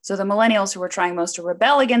 So the millennials who were trying most to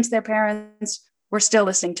rebel against their parents were still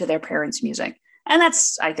listening to their parents' music. And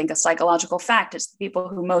that's, I think, a psychological fact. It's the people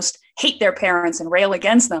who most hate their parents and rail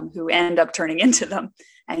against them who end up turning into them.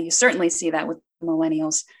 And you certainly see that with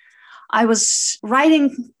millennials. I was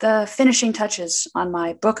writing the finishing touches on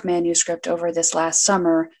my book manuscript over this last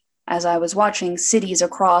summer as I was watching cities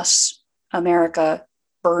across America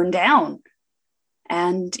burn down.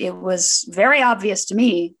 And it was very obvious to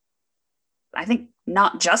me, I think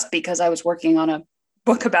not just because I was working on a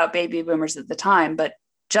book about baby boomers at the time, but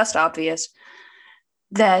just obvious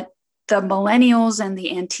that the millennials and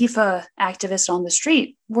the Antifa activists on the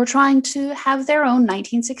street were trying to have their own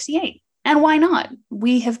 1968. And why not?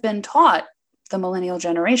 We have been taught, the millennial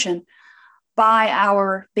generation, by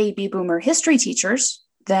our baby boomer history teachers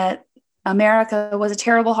that America was a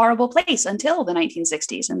terrible, horrible place until the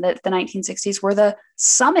 1960s, and that the 1960s were the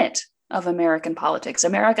summit of American politics.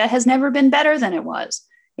 America has never been better than it was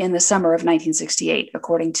in the summer of 1968,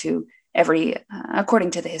 according to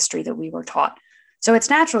the history that we were taught. So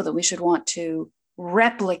it's natural that we should want to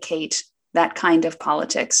replicate that kind of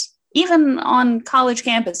politics. Even on college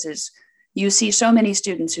campuses, you see so many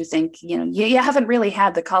students who think, you haven't really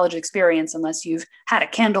had the college experience unless you've had a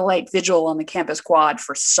candlelight vigil on the campus quad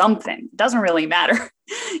for something. It doesn't really matter.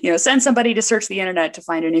 Send somebody to search the internet to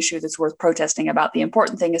find an issue that's worth protesting about. The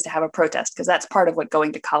important thing is to have a protest, because that's part of what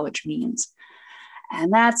going to college means.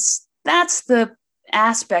 And that's the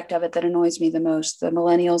aspect of it that annoys me the most. The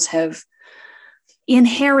millennials have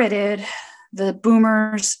inherited the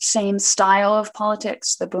boomers' same style of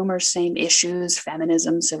politics, the boomers' same issues,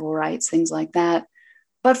 feminism, civil rights, things like that.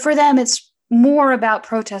 But for them, it's more about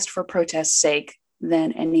protest for protest's sake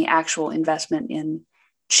than any actual investment in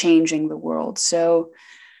changing the world. So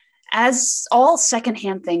as all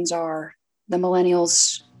secondhand things are, the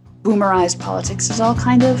millennials' boomerized politics is all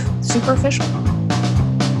kind of superficial.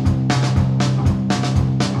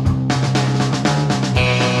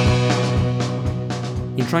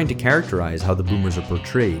 In trying to characterize how the boomers are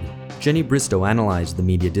portrayed, Jenny Bristow analyzed the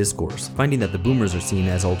media discourse, finding that the boomers are seen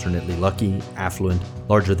as alternately lucky, affluent,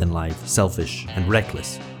 larger than life, selfish, and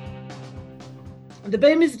reckless. The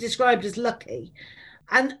boomers are described as lucky,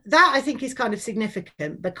 and that I think is kind of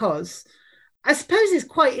significant because I suppose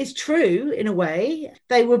it's true in a way.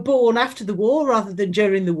 They were born after the war rather than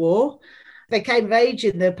during the war. They came of age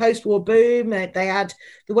in the post-war boom. They had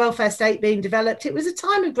the welfare state being developed. It was a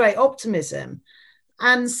time of great optimism.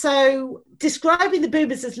 And so describing the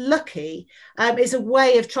boomers as lucky is a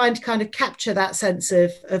way of trying to kind of capture that sense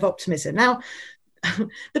of optimism. Now,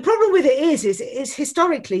 the problem with it is it's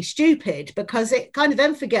historically stupid because it kind of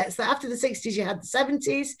then forgets that after the 60s, you had the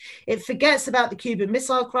 70s. It forgets about the Cuban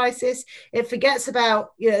Missile Crisis. It forgets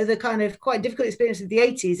about, the kind of quite difficult experience of the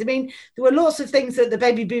 80s. I mean, there were lots of things that the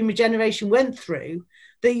baby boomer generation went through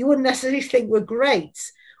that you wouldn't necessarily think were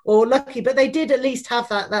great or lucky, but they did at least have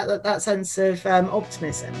that sense of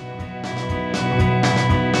optimism.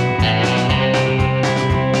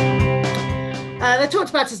 They're talked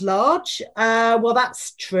about as large. Well,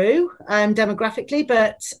 that's true demographically,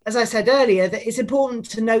 but as I said earlier, that it's important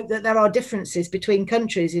to note that there are differences between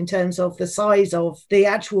countries in terms of the size of the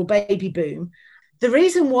actual baby boom. The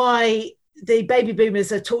reason why the baby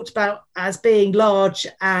boomers are talked about as being large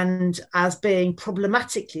and as being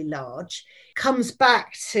problematically large comes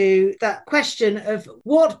back to that question of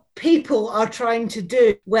what people are trying to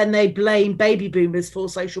do when they blame baby boomers for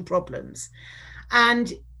social problems.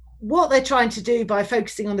 And what they're trying to do by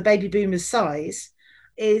focusing on the baby boomers' size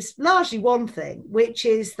is largely one thing, which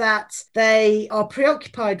is that they are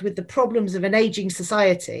preoccupied with the problems of an aging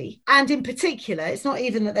society. And in particular, it's not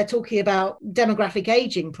even that they're talking about demographic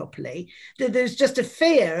aging properly. There's just a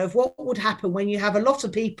fear of what would happen when you have a lot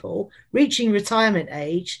of people reaching retirement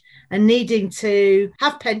age and needing to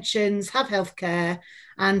have pensions, have healthcare,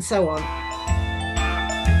 and so on.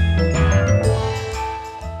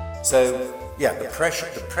 So yeah, the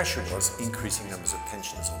pressure was increasing numbers of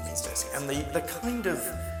pensioners on means testing, and the kind of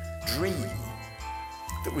dream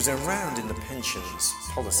that was around in the pensions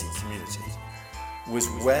policy community was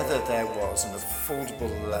whether there was an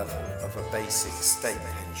affordable level of a basic state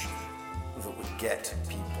pension that would get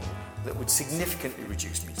people, that would significantly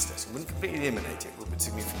reduce means testing, wouldn't completely eliminate it, but would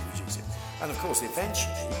significantly reduce it. And of course,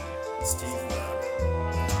 eventually, Steve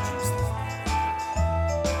introduced that.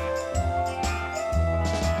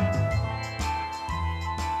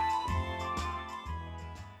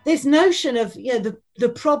 This notion of the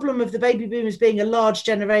problem of the baby boomers being a large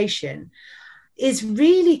generation is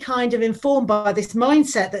really kind of informed by this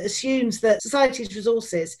mindset that assumes that society's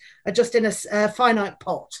resources are just in a finite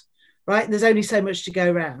pot, right? There's only so much to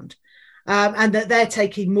go around, and that they're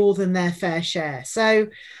taking more than their fair share. So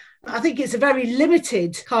I think it's a very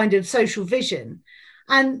limited kind of social vision,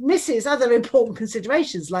 and misses other important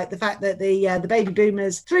considerations, like the fact that the baby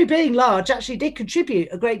boomers, through being large, actually did contribute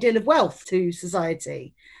a great deal of wealth to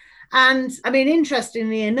society. And I mean,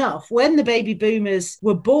 interestingly enough, when the baby boomers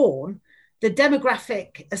were born, the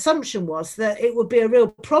demographic assumption was that it would be a real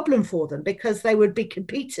problem for them because they would be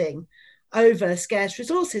competing over scarce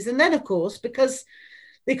resources. And then, of course, because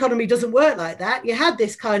the economy doesn't work like that, you had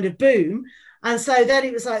this kind of boom. And so then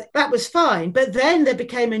it was like, that was fine. But then there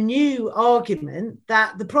became a new argument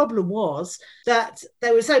that the problem was that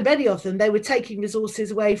there were so many of them, they were taking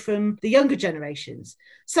resources away from the younger generations.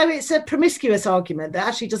 So it's a promiscuous argument that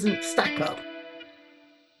actually doesn't stack up.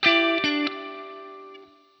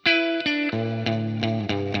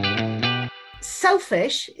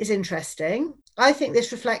 Selfish is interesting. I think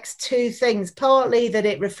this reflects two things. Partly that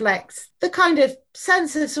it reflects the kind of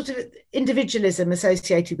sense of sort of individualism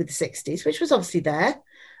associated with the 60s, which was obviously there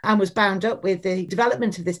and was bound up with the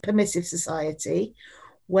development of this permissive society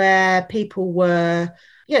where people were,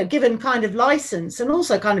 given kind of license and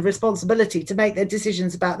also kind of responsibility to make their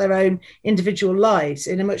decisions about their own individual lives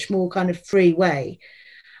in a much more kind of free way.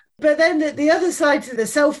 But then the other side to the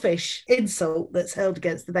selfish insult that's held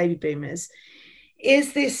against the baby boomers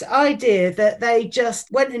is this idea that they just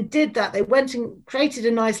went and did that. They went and created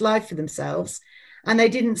a nice life for themselves and they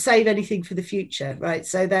didn't save anything for the future, right?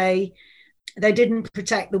 So they didn't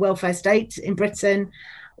protect the welfare state in Britain,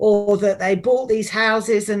 or that they bought these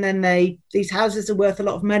houses and then these houses are worth a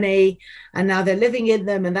lot of money and now they're living in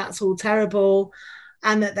them and that's all terrible,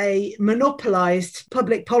 and that they monopolized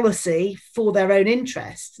public policy for their own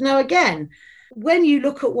interests. Now, again, when you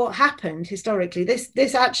look at what happened historically,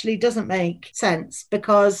 this actually doesn't make sense,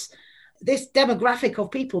 because this demographic of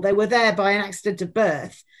people, they were there by an accident of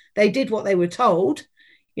birth. They did what they were told.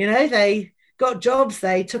 They got jobs,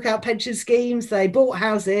 they took out pension schemes, they bought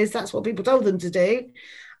houses. That's what people told them to do.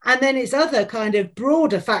 And then it's other kind of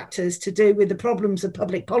broader factors to do with the problems of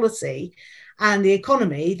public policy and the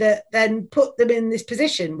economy that then put them in this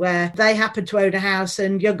position where they happen to own a house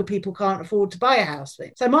and younger people can't afford to buy a house.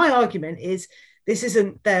 So my argument is this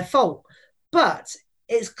isn't their fault, but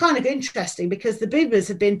it's kind of interesting because the boomers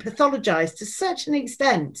have been pathologized to such an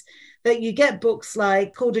extent that you get books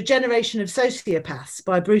like called A Generation of Sociopaths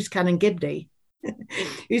by Bruce Cannon Gibney,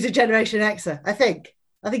 who's a Generation Xer, I think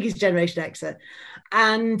he's a Generation Xer.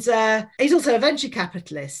 And he's also a venture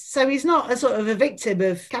capitalist. So he's not a sort of a victim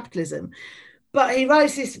of capitalism. But he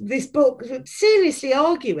writes this book seriously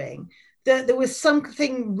arguing that there was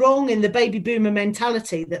something wrong in the baby boomer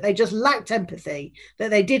mentality, that they just lacked empathy,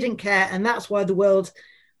 that they didn't care. And that's why the world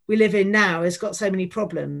we live in now has got so many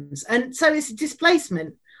problems. And so it's a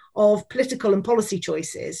displacement of political and policy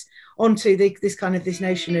choices onto this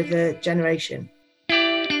notion of a generation.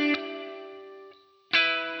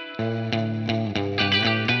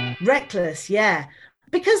 Reckless, yeah.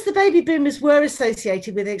 Because the baby boomers were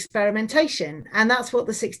associated with experimentation, and that's what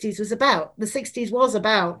the 60s was about. The 60s was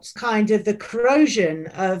about kind of the corrosion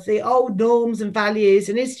of the old norms and values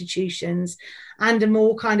and institutions and a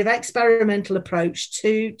more kind of experimental approach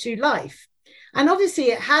to life. And obviously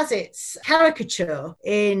it has its caricature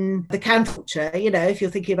in the counterculture, if you're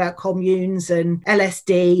thinking about communes and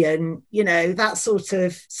LSD and, that sort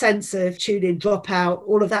of sense of tune in, drop out,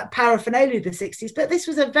 all of that paraphernalia of the 60s. But this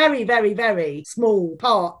was a very, very, very small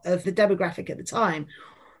part of the demographic at the time.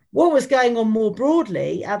 What was going on more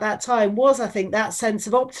broadly at that time was, I think, that sense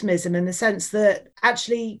of optimism and the sense that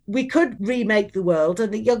actually we could remake the world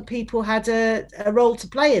and that young people had a role to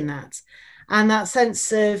play in that. And that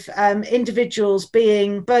sense of individuals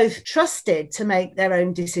being both trusted to make their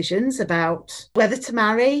own decisions about whether to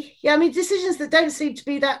marry. Yeah, I mean, decisions that don't seem to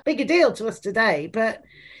be that big a deal to us today, but,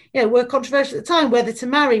 were controversial at the time, whether to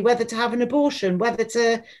marry, whether to have an abortion, whether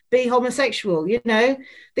to be homosexual,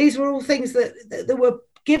 These were all things that were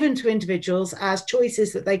given to individuals as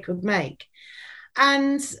choices that they could make.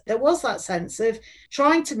 And there was that sense of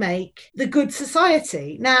trying to make the good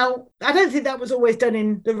society. Now, I don't think that was always done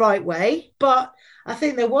in the right way, but I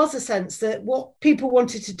think there was a sense that what people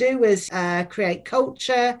wanted to do was create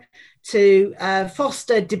culture, to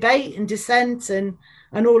foster debate and dissent and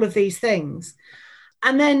all of these things.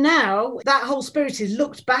 And then now that whole spirit is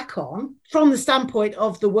looked back on from the standpoint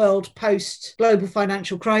of the world post-global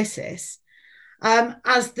financial crisis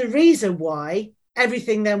as the reason why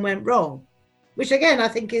everything then went wrong, which again I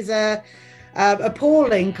think is a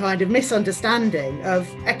appalling kind of misunderstanding of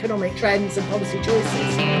economic trends and policy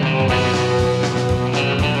choices.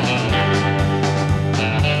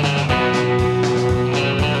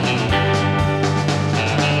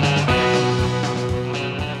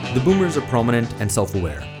 The boomers are prominent and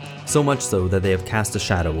self-aware, so much so that they have cast a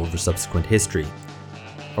shadow over subsequent history.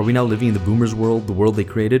 Are we now living in the boomers' world, the world they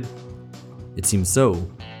created? It seems so,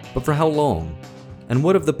 but for how long? And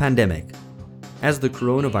what of the pandemic? As the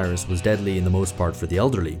coronavirus was deadly in the most part for the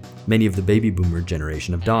elderly, many of the baby boomer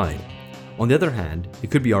generation have died. On the other hand,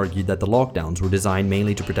 it could be argued that the lockdowns were designed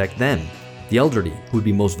mainly to protect them, the elderly, who would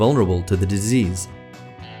be most vulnerable to the disease.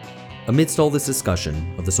 Amidst all this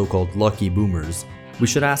discussion of the so-called lucky boomers, we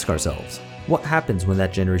should ask ourselves, what happens when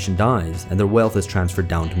that generation dies and their wealth is transferred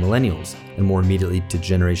down to millennials, and more immediately to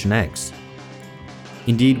Generation X?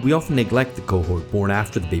 Indeed, we often neglect the cohort born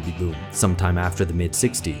after the baby boom, sometime after the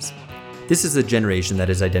mid-60s. This is a generation that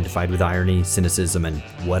is identified with irony, cynicism, and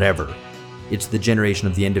whatever. It's the generation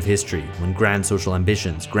of the end of history, when grand social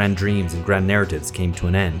ambitions, grand dreams, and grand narratives came to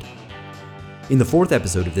an end. In the fourth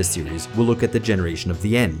episode of this series, we'll look at the generation of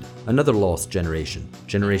the end, another lost generation,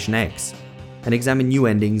 Generation X, and examine new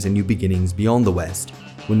endings and new beginnings beyond the West,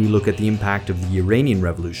 when we look at the impact of the Iranian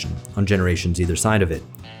Revolution on generations either side of it,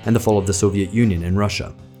 and the fall of the Soviet Union and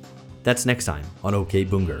Russia. That's next time on OK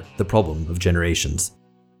Bunger, the problem of generations.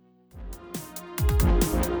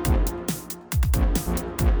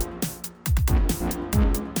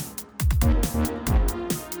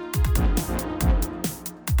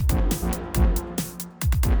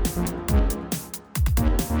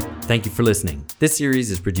 Thank you for listening. This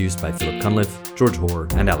series is produced by Philip Cunliffe, George Hoare,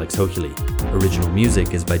 and Alex Hochuli. Original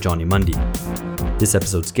music is by Johnny Mundy. This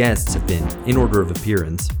episode's guests have been, in order of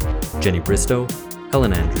appearance, Jenny Bristow,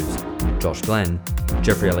 Helen Andrews, Josh Glenn,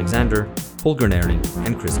 Jeffrey Alexander, Holger Nairning,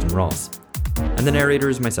 and Kristen Ross. And the narrator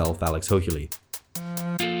is myself, Alex Hochuli.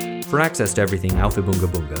 For access to everything Alpha Bunga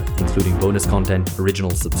Bunga, including bonus content,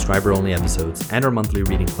 original subscriber-only episodes, and our monthly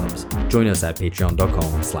reading clubs, join us at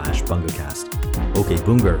patreon.com/bungacast. OK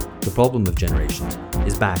Bunger, the problem of generations,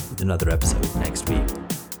 is back with another episode next week.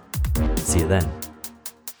 See you then.